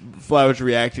 It's Flowers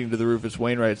reacting to the Rufus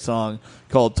Wainwright song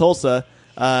called Tulsa.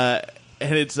 And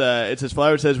it says,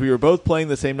 Flowers says, we were both playing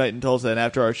the same night in Tulsa, and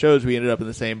after our shows, we ended up in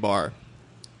the same bar.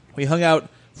 We hung out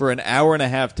for an hour and a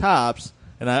half tops,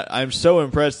 and I'm so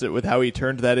impressed with how he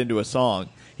turned that into a song.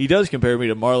 He does compare me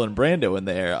to Marlon Brando in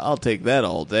there. I'll take that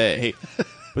all day.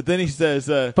 But then he says...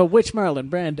 but which Marlon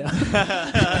Brando?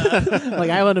 Like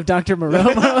Island of Dr. Moreau?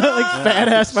 Like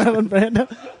fat-ass Marlon Brando?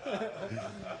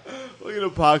 Look at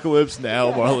Apocalypse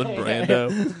Now, Marlon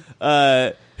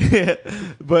Brando.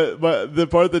 But the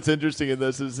part that's interesting in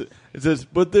this is it says,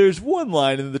 but there's one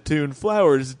line in the tune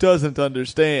Flowers doesn't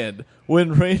understand.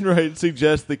 When Wainwright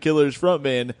suggests the Killer's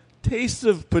frontman tastes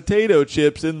of potato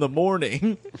chips in the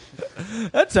morning.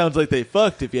 That sounds like they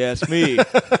fucked, if you ask me.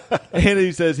 And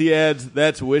he says, he adds,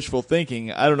 that's wishful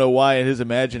thinking. I don't know why in his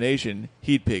imagination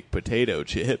he'd pick potato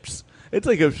chips. It's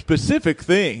like a specific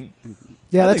thing.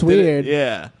 Yeah, that's weird.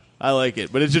 Yeah, I like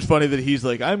it. But it's just funny that he's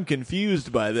like, I'm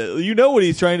confused by that. You know what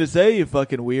he's trying to say, you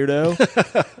fucking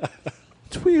weirdo.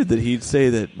 It's weird that he'd say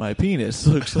that my penis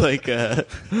looks like a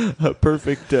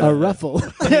perfect... a ruffle.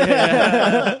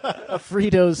 A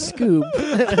Frito scoop.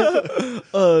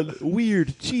 A weird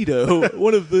Cheeto.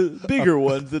 One of the bigger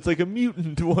ones that's like a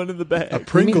mutant one in the back. A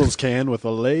Pringles can with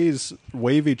a Lay's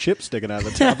wavy chip sticking out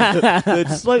of the top of it.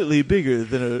 That's slightly bigger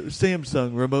than a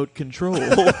Samsung remote control.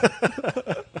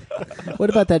 What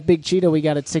about that big Cheeto we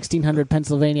got at 1600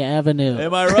 Pennsylvania Avenue?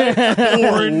 Am I right?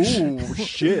 Orange. Ooh,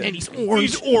 shit. And he's orange.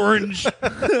 He's orange.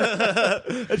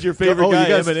 That's your favorite Oh, guy, you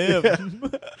guys-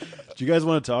 Eminem. Do you guys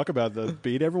want to talk about the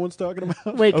beat everyone's talking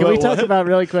about? Wait, can we talk about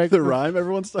really quick? The rhyme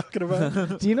everyone's talking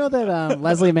about? Do you know that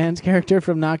Leslie Mann's character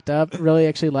from Knocked Up really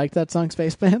actually liked that song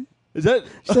Spaceman? Is that...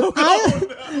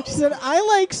 She said,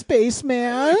 I like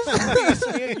Spaceman.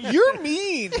 You're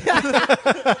mean.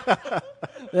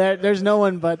 There's no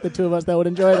one but the two of us that would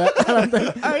enjoy that. I don't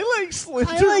think. I like Slender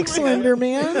I like Man. Slender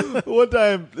Man. One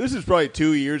time, this is probably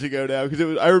 2 years ago now,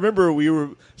 because I remember we were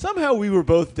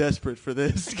both desperate for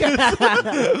this.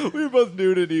 We were both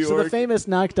new to New York. So the famous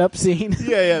Knocked Up scene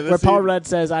Yeah, where Paul Rudd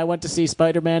says, I went to see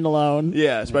Spider-Man alone.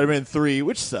 Yeah, Spider-Man 3,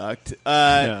 which sucked.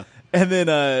 Yeah. And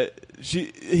then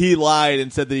he lied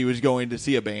and said that he was going to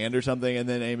see a band or something, and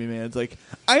then Amy Mann's like,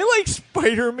 I like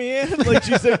Spider-Man. Like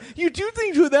she said, you do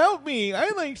things without me.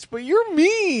 I like you're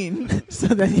mean. So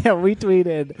then, we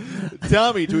tweeted.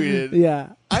 Tommy tweeted, Yeah.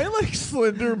 I like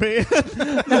Slender Man.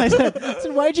 No, I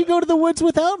said, why'd you go to the woods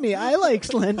without me? I like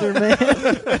Slender Man.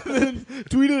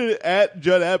 Tweeted it at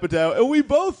Judd Apatow, and we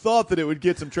both thought that it would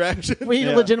get some traction. We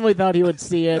legitimately thought he would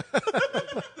see it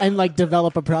and like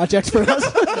develop a project for us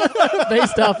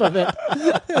based off of it.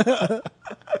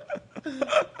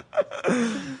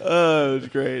 Oh, it was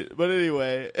great. But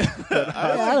anyway,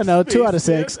 I don't know, 2 out of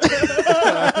 6. all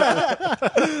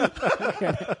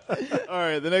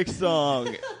right, the next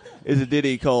song is a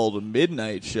ditty called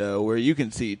Midnight Show, where you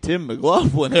can see Tim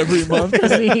McLaughlin every month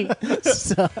Because he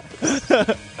sucks.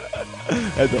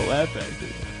 at the Laugh Factory.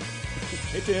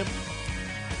 Hey, Tim.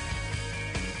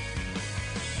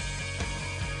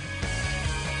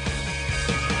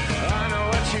 I know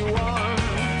what you want.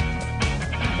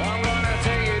 I'm gonna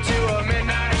take you to a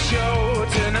midnight show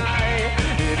tonight.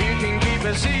 If you can keep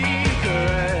a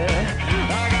secret,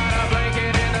 I got a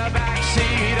blanket in the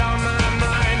backseat on my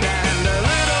mind and a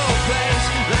little place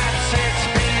that sits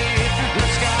beneath the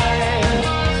sky.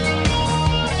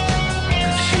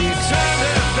 She turned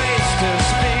her face to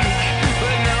speak,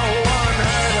 but no one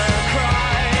heard her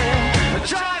cry.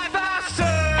 Drive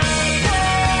faster.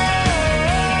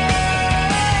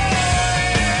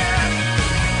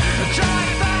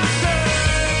 Drive faster,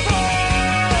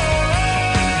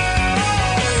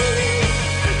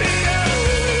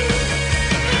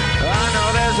 I know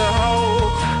there's a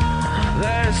hope.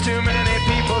 There's too many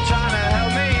people trying to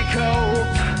help me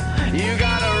cope. You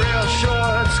got a real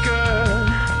short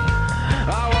skirt.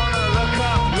 I wanna look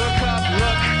up, look up,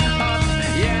 look up.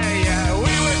 Yeah, yeah, we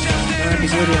were just in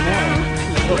He's with you now.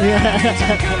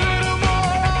 Take a little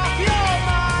more off your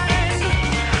mind.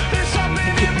 There's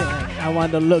something in my I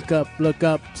wanted to look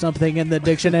up something in the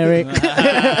dictionary.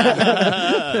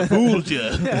 Fooled you.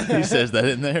 He says that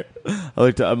in there.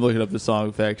 I'm looking up the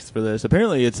song facts for this.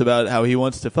 Apparently, it's about how he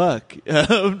wants to fuck.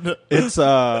 It's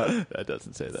That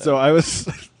doesn't say that. so I was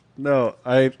no,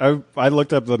 I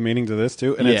looked up the meaning to this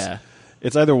too, and Yeah.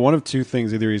 it's either one of two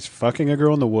things: either he's fucking a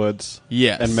girl in the woods,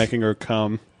 Yes. and making her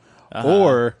come,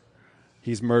 or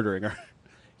he's murdering her.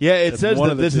 Yeah, it It's says one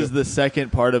that of the this two. is the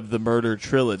second part of the murder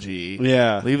trilogy.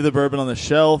 Yeah. Leave the Bourbon on the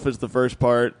Shelf is the first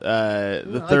part. The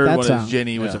like third that one song. is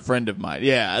Jenny was Yeah. a friend of mine.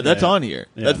 Yeah, that's Yeah. on here.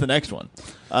 Yeah. That's the next one.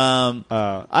 Uh,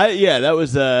 That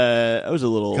was a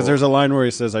little Because there's a line where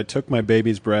he says, "I took my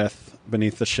baby's breath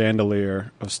beneath the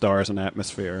chandelier of stars and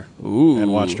atmosphere, Ooh.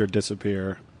 and watched her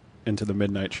disappear into the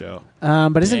midnight show."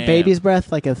 But isn't Damn. baby's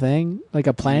breath like a thing, like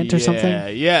a plant or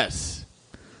something? Yes,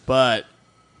 but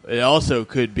it also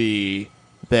could be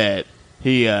that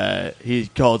he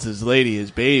calls his lady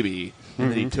his baby,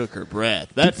 and then he took her breath.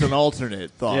 That's an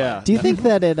alternate thought. Yeah. Do you think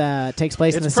that it takes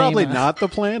place in the It's probably same? not the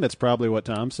plan. It's probably what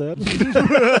Tom said. You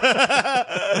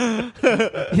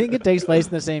think it takes place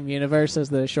in the same universe as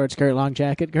the short skirt, long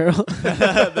jacket girl?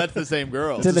 That's the same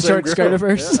girl. It's in the the short same skirt girl.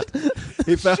 universe.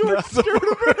 He found out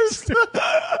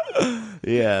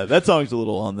Yeah, that song's a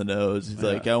little on the nose. He's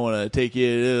like, I want to take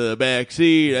you to the back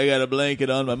seat. I got a blanket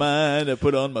on my mind. I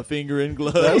put on my finger and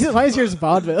glove. Why is yours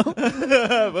vaudeville? Put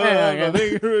on my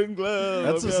finger and glove.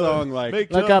 That's I'm a gonna song like-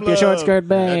 make Look some up your short love. skirt,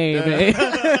 baby.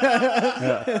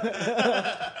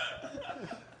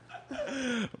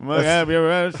 Have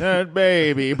your shirt,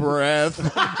 baby breath.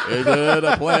 Is it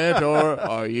a plant or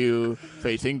are you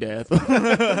facing death?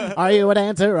 Are you a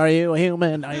dancer? Are you a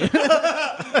human? Are you...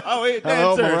 Are we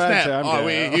Hello, dancer? Miranda, Snap. I'm Are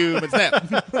we dead. human? Snap.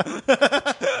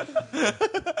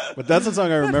 But that's the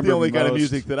song I remember the only kind of most.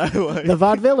 music that I like. The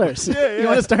vaudevillers. Yeah. You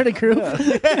want to start a group?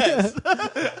 Yes.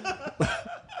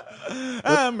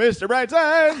 I'm Mr.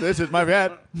 Brightside. This is my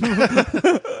cat.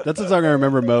 That's the song I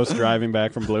remember most driving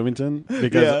back from Bloomington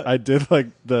because Yeah. I did like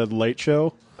the late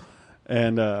show,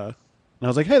 and I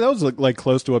was like, "Hey, that was like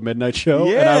close to a midnight show,"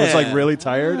 and I was like Yeah. really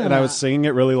tired, and I was singing it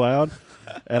really loud,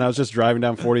 and I was just driving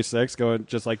down 46, going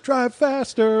just like drive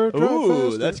faster, drive Ooh,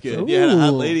 faster. that's good. You had a hot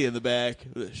Ooh. lady in the back.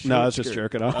 with a No, I short was just skirt.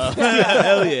 jerking off.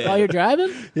 Hell yeah. While you're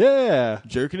driving? Yeah,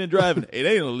 Jerking and driving. It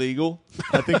ain't illegal.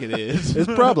 I think it is. it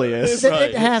probably is. Right.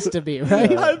 It has to be,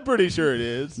 right? I'm pretty sure it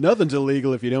is. Nothing's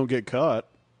illegal if you don't get caught.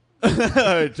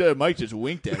 Mike just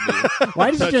winked at me. Why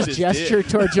did you Touched just his gesture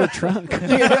dick. towards your trunk?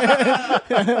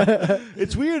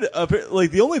 It's weird.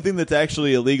 Like the only thing that's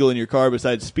actually illegal in your car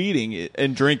besides speeding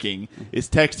and drinking is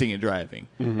texting and driving.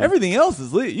 Everything else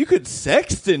is legal. You could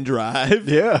sext and drive.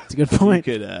 Yeah, That's a good You point.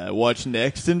 could watch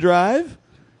Next and drive.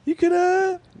 You could.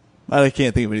 I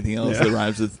can't think of anything else Yeah. that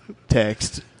rhymes with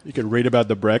text. you can read about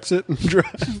the Brexit and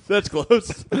drive. That's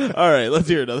close. All right, let's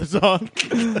hear another song.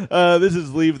 This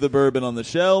is "Leave the Bourbon on the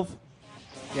Shelf."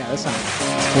 Yeah, that sounds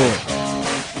cool.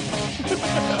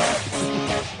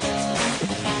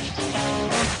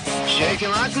 Shaking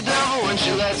like the devil when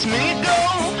she lets me go.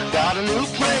 Got a new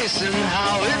place and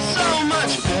how it's so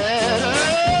much better.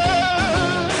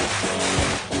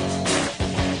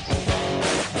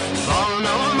 Falling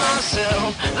over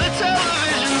myself, the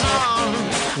television's on.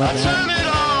 I turn it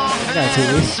off got a and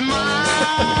TV. smile.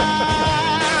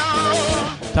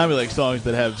 Tommy likes songs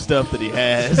that have stuff that he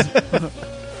has.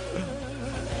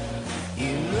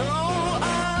 You know I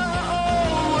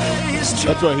always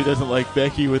try. That's why he doesn't like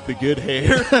Becky with the good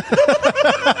hair.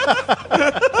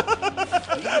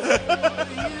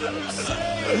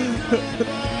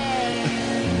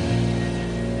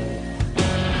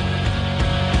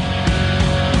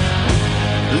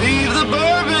 Leave the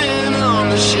bourbon on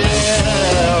the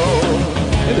shelf,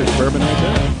 Hey, there's bourbon right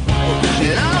there.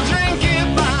 and I'll drink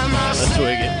it by Let's myself.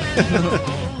 swig it.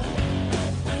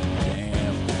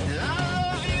 And I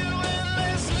love you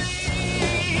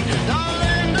endlessly,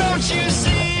 darling. Don't you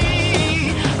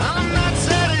see? I'm not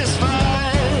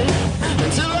satisfied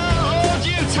until I hold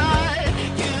you tight.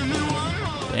 Give me one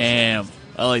more. Damn.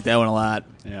 I like that one a lot.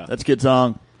 Yeah. That's a good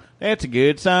song. That's a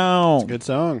good song. Good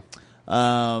song.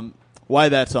 Why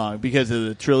that song? Because of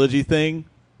the trilogy thing?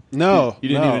 No, You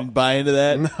didn't no. even buy into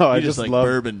that? No, you I just like love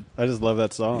bourbon. I just love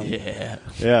that song. Yeah.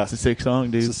 Yeah. It's a sick song,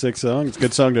 dude. It's a sick song. It's a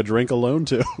good song to drink alone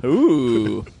to.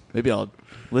 Ooh. Maybe I'll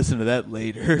listen to that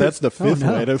later. That's the fifth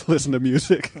no. way to listen to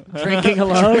music. Drinking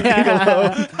alone.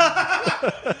 I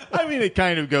mean, it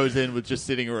kind of goes in with just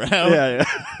sitting around. yeah.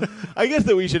 I guess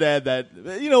that we should add that.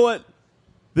 You know what?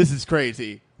 This is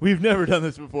crazy. We've never done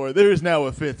this before. There is now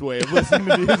a fifth way of listening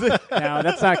to music. No,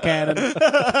 that's not canon.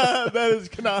 That is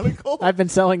canonical. I've been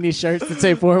selling these shirts that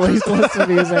say 4 ways to listen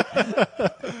to music.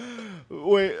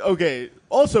 Wait, okay.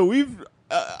 Also,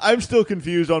 I'm still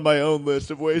confused on my own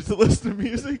list of ways to listen to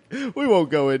music. We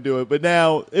won't go into it, but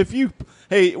now,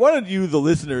 hey, why don't you, the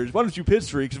listeners, why don't you piss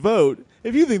freaks vote?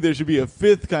 If you think there should be a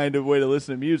fifth kind of way to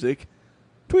listen to music,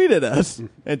 tweet at us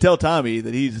and tell Tommy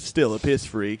that he's still a piss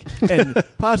freak and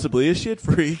possibly a shit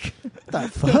freak. The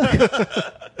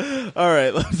fuck? All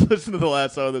right, let's listen to the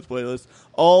last song on this playlist.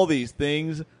 All These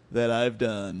Things That I've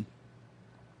Done.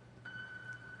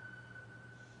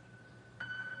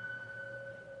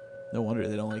 No wonder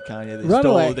they don't like Kanye. They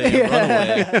Runaway. stole the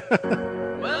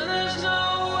damn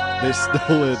Runaway. They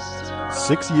stole it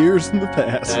 6 years in the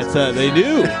past. That's how they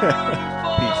do.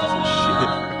 Pieces of shit.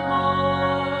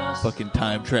 Fucking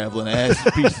time traveling ass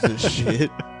pieces of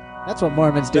shit. That's what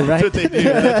Mormons do, right? That's what they do.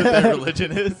 That's what their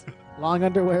religion is. Long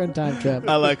underwear and time travel.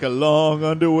 I like a long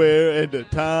underwear and a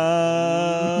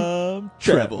time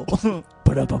travel.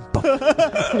 Ba-da-bum-bum.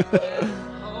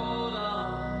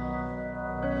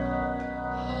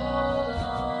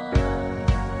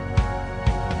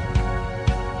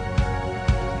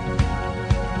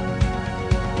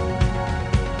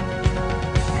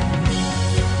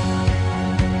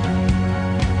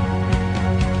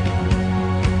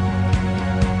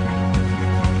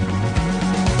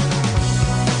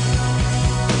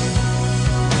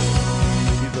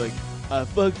 He's like, I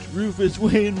fucked Rufus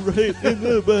Wainwright in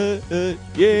the butt.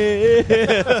 Yeah.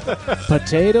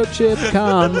 Potato chip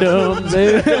condoms.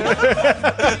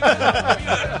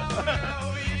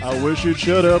 I wish you'd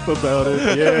shut up about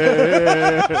it.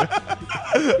 Yeah.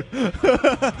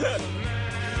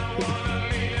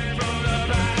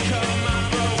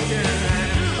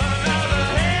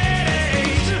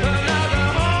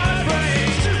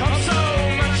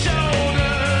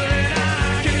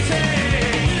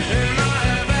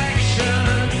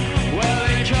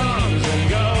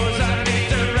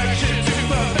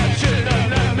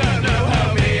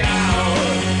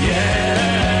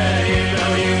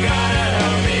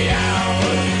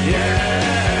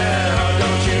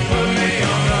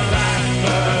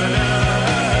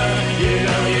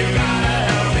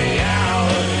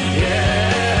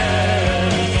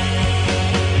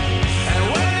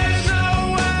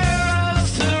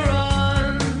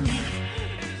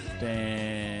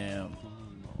 Damn.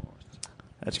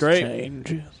 That's great.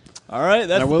 Changes. All right,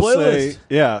 that's I the will playlist. say,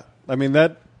 yeah. I mean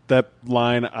that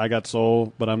line, "I got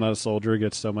soul, but I'm not a soldier,"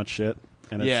 gets so much shit.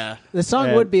 And it's, Yeah. The song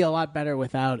And- would be a lot better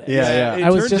without it. Yeah, yeah.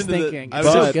 I was turns just into the- thinking, I it's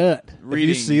was so just good. If reading.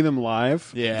 you see them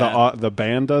live, Yeah. the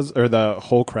band does, or the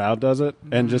whole crowd does it,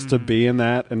 and just to be in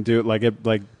that and do it,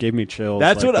 it gave me chills.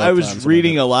 That's like, what both I was times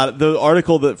reading about a lot. The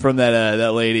article that from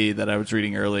that lady that I was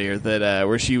reading earlier, that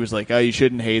where she was like, "Oh, you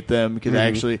shouldn't hate them," because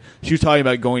actually she was talking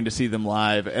about going to see them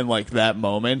live, and like that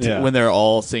moment Yeah. when they're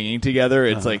all singing together,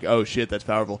 it's like, "Oh shit, that's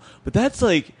powerful." But that's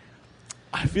like,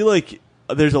 I feel like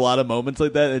there's a lot of moments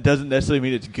like that. It doesn't necessarily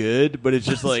mean it's good, but it's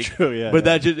just like, true, yeah, but yeah.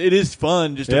 that just it is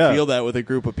fun just to Yeah. feel that with a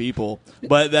group of people.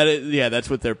 But that's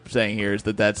what they're saying here is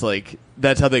that's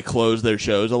how they close their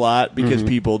shows a lot because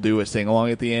people do a sing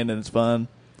along at the end and it's fun.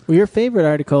 Well, your favorite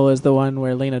article is the one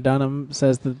where Lena Dunham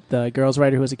says that the girls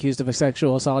writer who was accused of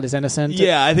sexual assault is innocent.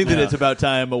 Yeah, I think that Yeah. it's about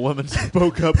time a woman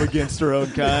spoke up against her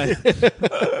own kind.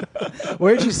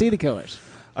 Where did you see the Killers?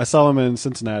 I saw them in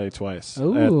Cincinnati twice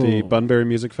Ooh. at the Bunbury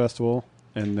Music Festival,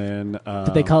 and then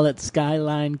Did they call it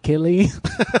Skyline Killy?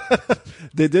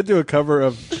 they did do a cover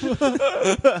of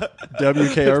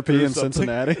WKRP in something.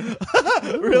 Cincinnati.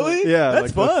 Really? Yeah,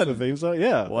 That's like fun. The theme song.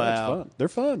 Yeah, Wow.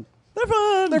 that's fun. They're fun. They're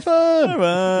fun. They're fun. They're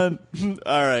fun.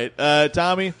 All right,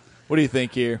 Tommy, what do you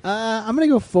think here? I'm going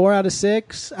to go 4 out of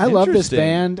 6. I love this Interesting.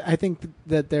 band. I think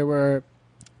that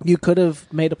you could have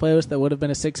made a playlist that would have been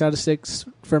a 6 out of 6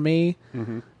 for me,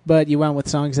 but you went with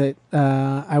songs that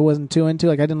I wasn't too into.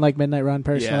 Like, I didn't like Midnight Run Yeah,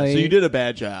 personally. so you did a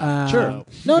bad job. Sure.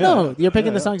 No, Yeah. you're picking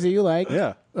Yeah, the yeah. songs that you like.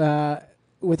 Yeah.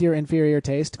 With your inferior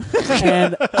taste.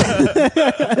 And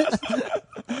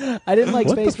I didn't like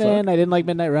What the Spaceman. fuck? I didn't like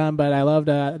Midnight Run, but I loved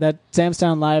that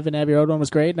Samstown Live and Abbey Road one was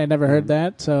great, and I never heard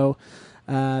that, so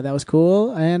that was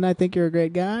cool. And I think you're a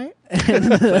great guy.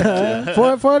 And,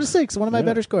 4 out of 6, one of my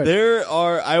better scores.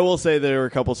 I will say there were a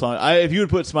couple songs. If you would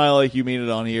put Smile Like You Mean It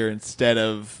on here instead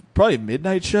of probably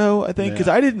Midnight Show, I think, because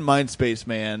Yeah. I didn't mind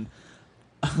Spaceman.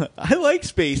 I like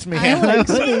Spaceman. I like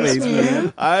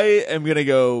Spaceman. I am going to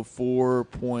go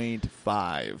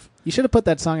 4.5. You should have put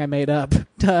that song I made up.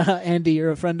 Andy, you're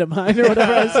a friend of mine, or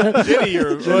whatever I said. Jenny,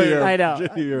 you're I know.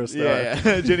 Jenny, you're a star.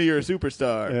 yeah. Jenny, you're a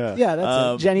superstar. Yeah. Yeah,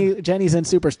 that's it. Jenny's in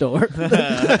Superstore.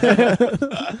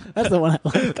 That's the one I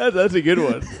like. That's a good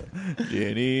one.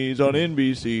 Jenny's on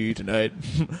NBC tonight.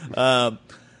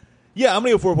 Yeah, I'm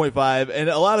going to go 4.5, and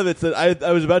a lot of it's that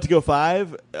I was about to go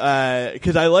 5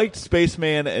 because I liked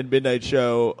Spaceman and Midnight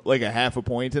Show like a half a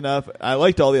point enough. I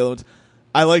liked all the other ones.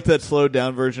 I liked that slowed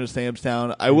down version of Sam's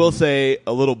Town. I will say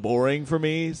a little boring for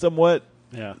me somewhat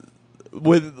Yeah.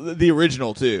 with the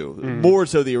original too. More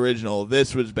so the original.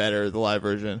 This was better, the live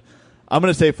version. I'm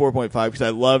going to say 4.5 because I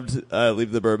loved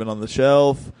Leave the Bourbon on the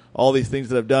Shelf. All these things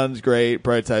that I've done is great.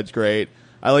 Bright Side's great.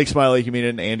 I like Smile Like You Mean It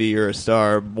and Andy, You're a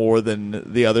Star more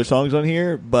than the other songs on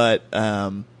here, but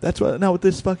that's not what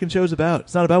this fucking show's about.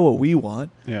 It's not about what we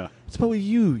want. Yeah. It's about what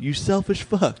you selfish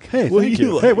fuck. Hey, what thank do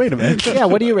you. like? Hey, wait a minute. Yeah,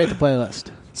 what do you rate the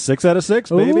playlist? 6 out of 6,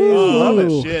 baby. Ooh. Love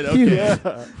it. Shit.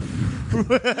 Okay. We've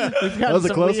That got was a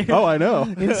some close. weird, Oh, I know.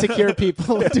 insecure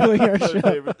people doing our My show.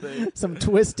 favorite thing. Some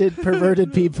twisted,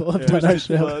 perverted people have done our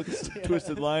Twisted show. fucks,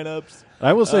 twisted lineups.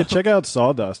 I will say, check out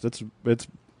Sawdust. It's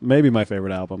maybe my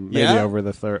favorite album. Maybe Yeah? over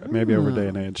the maybe over Day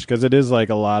and Age, because it is like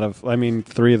a lot of. I mean,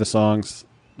 3 of the songs,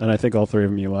 and I think all 3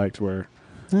 of them you liked were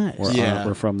Nice.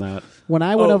 were from that. When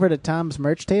I went Oh. over to Tom's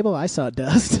merch table, I saw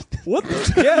dust. What?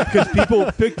 Yeah, because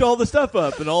people picked all the stuff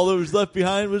up, and all that was left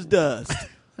behind was dust.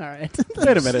 All right.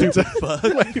 Wait a minute. Fuck.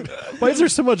 Why is there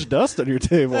so much dust on your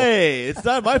table? Hey, it's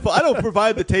not my fault. I don't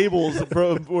provide the tables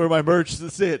from where my merch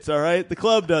sits. All right, the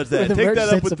club does that. the Take merch that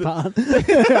up sits with upon.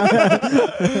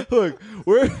 the look.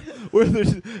 We're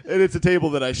the, and it's a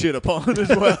table that I shit upon as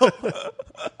well.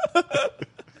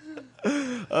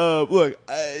 Look,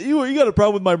 you got a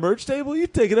problem with my merch table? You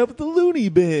take it up at the loony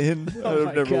bin. Oh my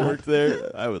I've never God. worked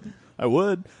there. I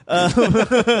would.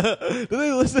 Do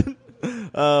they listen?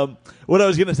 What I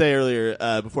was going to say earlier,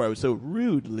 before I was so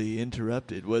rudely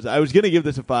interrupted, was I was going to give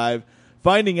this a 5.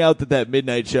 Finding out that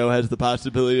midnight show has the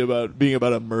possibility about being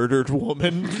about a murdered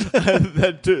woman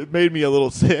that made me a little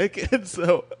sick, and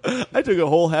so I took a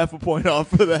whole half a point off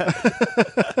for that.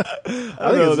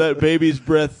 I don't know, that baby's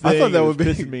breath thing. I thought that was would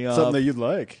be pissing me off. something that you'd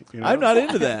like. You know? I'm not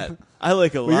into that. I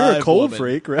like a Well, live you're a cold woman.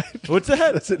 freak, right? What's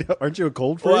that? That's it. Aren't you a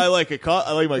cold freak? Well, I like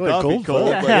I like my You like coffee cold cold.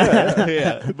 freak? But,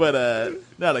 yeah, but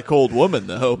not a cold woman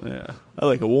though. Yeah. I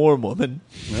like a warm woman.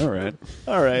 All right.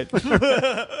 All right.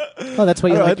 Oh, that's why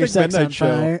you I don't know, like I your think sex on Midnight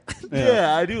Show- fire.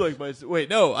 Yeah, I do like my.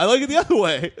 Wait, no, I like it the other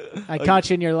way. I caught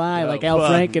you in your lie, like Al fuck.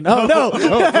 Franken. Oh no!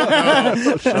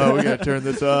 Oh, we gotta turn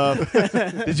this off.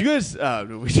 Did you guys?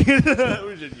 We should get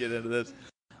into this.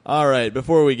 All right,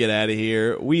 before we get out of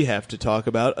here, we have to talk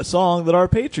about a song that our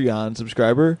Patreon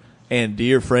subscriber and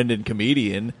dear friend and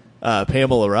comedian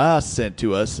Pamela Ross sent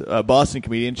to us. Boston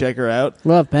comedian, check her out.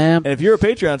 Love Pam. And if you're a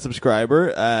Patreon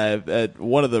subscriber, at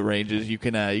one of the ranges, you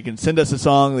can send us a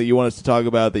song that you want us to talk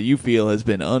about that you feel has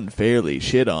been unfairly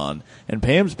shit on. And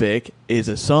Pam's pick is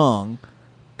a song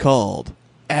called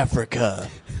Africa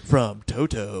from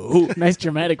Toto. Nice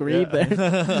dramatic read there. I You've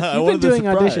been wanted a doing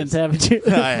surprise. auditions, haven't you?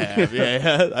 I have,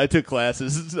 yeah. I took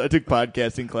classes. I took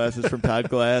podcasting classes from Todd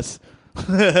Glass.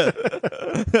 the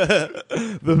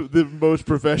most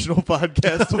professional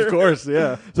podcaster. Of course,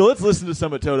 yeah. So let's listen to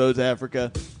some of Toto's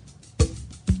Africa.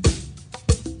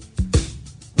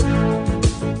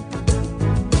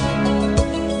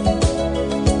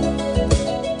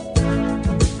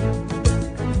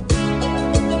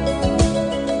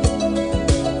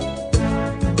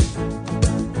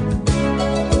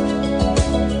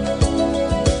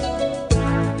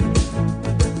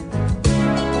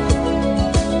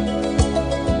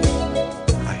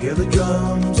 I hear the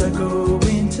drums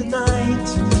echoing tonight,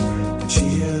 and she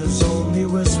hears only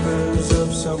whispers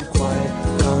of some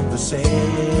quiet conversation.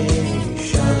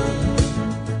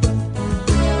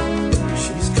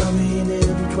 She's coming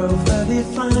in 12:30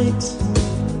 flight.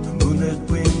 The moonlit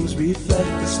wings reflect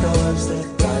the stars that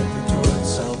guide me towards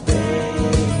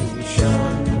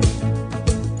salvation.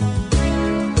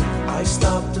 I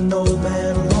stopped an old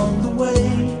man along the way,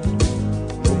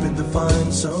 hoping to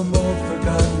find some old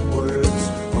forgotten words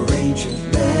or ancient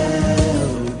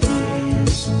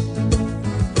melodies.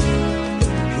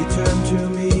 He turned to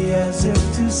me as if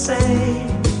to say,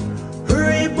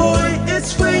 hurry boy,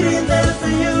 it's waiting there for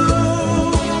you.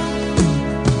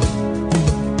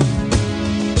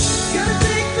 Gotta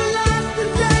take the life to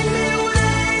drag me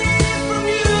away from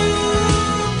you.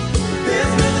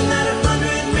 There's nothing that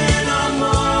 100 men or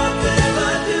more could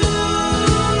ever do.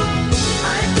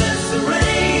 I bless the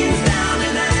rains down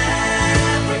in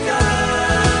Africa.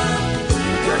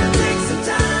 Gonna take some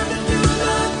time to do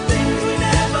the things we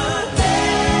never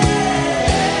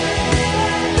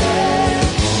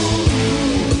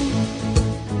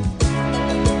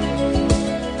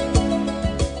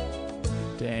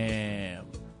Damn.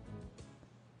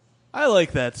 I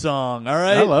like that song, all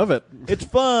right? I love it. It's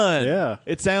fun. Yeah.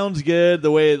 It sounds good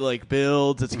the way it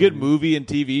builds. It's a good movie and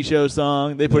TV show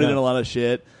song. They put it Yeah. in a lot of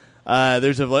shit.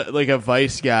 There's a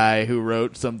Vice guy who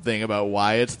wrote something about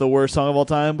why it's the worst song of all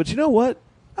time, but you know what?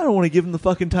 I don't want to give him the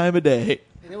fucking time of day.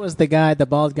 It was the guy, the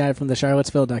bald guy from the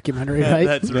Charlottesville documentary, right?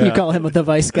 That's You right. call him the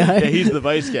Vice guy. Yeah, he's the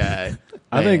Vice guy.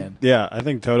 I Man.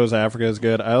 think Toto's Africa is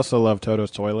good. I also love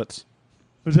Toto's Toilets.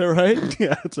 Is that right?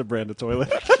 Yeah, it's a brand of toilet.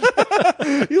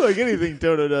 You like anything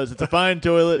Toto does. It's a fine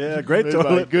toilet. Yeah, great made by a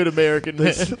toilet. good American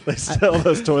man. They sell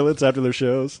those toilets after their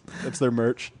shows. That's their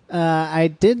merch. I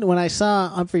did when I saw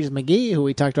Humphreys McGee, who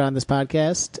we talked about on this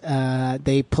podcast.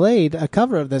 They played a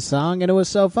cover of this song, and it was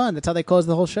so fun. That's how they closed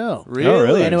the whole show. Really? Oh,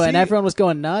 really? And See, everyone was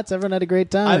going nuts. Everyone had a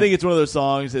great time. I think it's one of those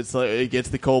songs. It's like it gets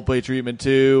the Coldplay treatment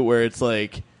too, where it's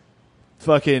like,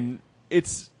 fucking,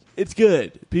 it's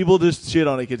good. People just shit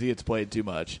on it because it gets played too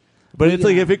much. But it's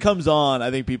like if it comes on,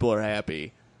 I think people are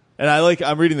happy. And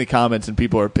I'm reading the comments and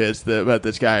people are pissed about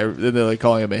this guy. And they're like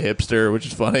calling him a hipster, which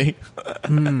is funny.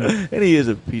 And he is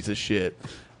a piece of shit.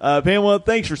 Pamela,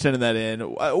 thanks for sending that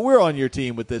in. We're on your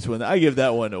team with this one. I give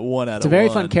that one a 1 out of 1. It's a very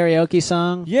fun karaoke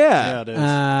song. Yeah. Yeah, it is.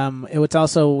 It was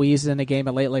also, we used it in a game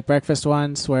at Late Late Breakfast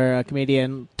once where a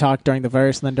comedian talked during the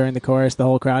verse and then during the chorus the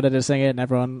whole crowd had to sing it and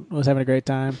everyone was having a great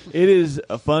time. It is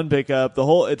a fun pickup.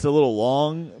 It's a little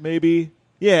long, maybe.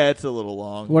 Yeah, it's a little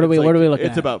long. What are we looking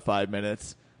It's at? about 5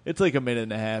 minutes. It's like a minute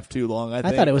and a half too long, I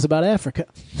think. I thought it was about Africa.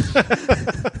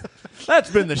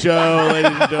 That's been the show,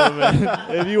 ladies and gentlemen.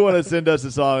 If you want to send us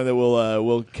a song that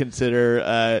we'll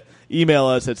consider, email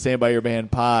us at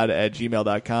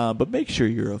standbyourbandpod@gmail.com. But make sure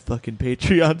you're a fucking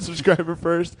Patreon subscriber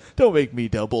first. Don't make me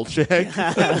double check.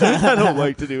 I don't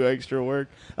like to do extra work.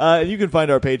 And you can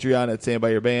find our Patreon at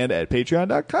standbyourband at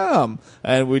patreon.com.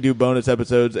 And we do bonus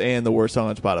episodes and the worst song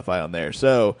on Spotify on there.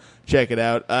 So check it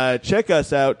out. Check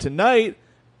us out tonight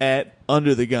at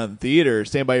Under the Gun Theater.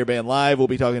 Stand By Your Band Live. We'll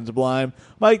be talking Sublime.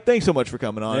 Mike, thanks so much for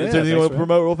coming on. Yeah, Is there anything you want thanks, to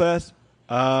promote real fast?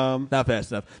 Not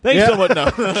fast enough. Thanks so much. No.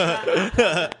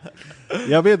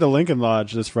 Yeah, I'll be at the Lincoln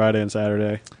Lodge this Friday and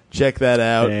Saturday. Check that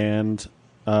out. And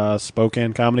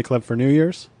Spokane Comedy Club for New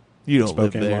Year's. You don't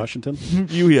Spokane, live there. Washington.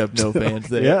 You have no fans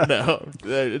there. Yeah. No,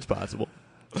 it's possible.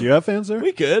 Do you have fans there?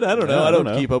 We could. I don't know. Yeah, I don't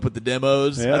know. keep up with the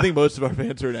demos. Yeah. I think most of our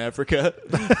fans are in Africa.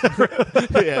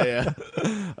 Yeah.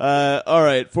 All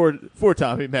right. For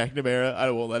Tommy McNamara, I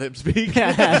won't let him speak.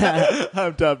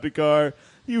 I'm Tom Dakar.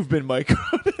 You've been Mike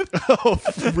Cronin. Oh,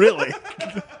 really?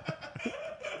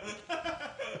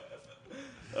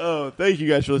 Oh, thank you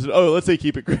guys for listening. Oh, let's say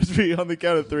keep it crispy on the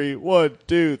count of 3. 1,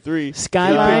 2, 3.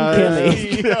 Skyline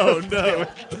Keep Killy. Oh, no.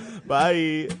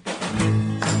 Bye.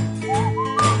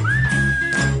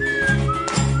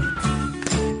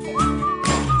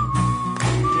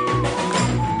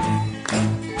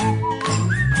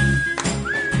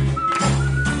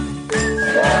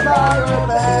 Stand by your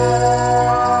band.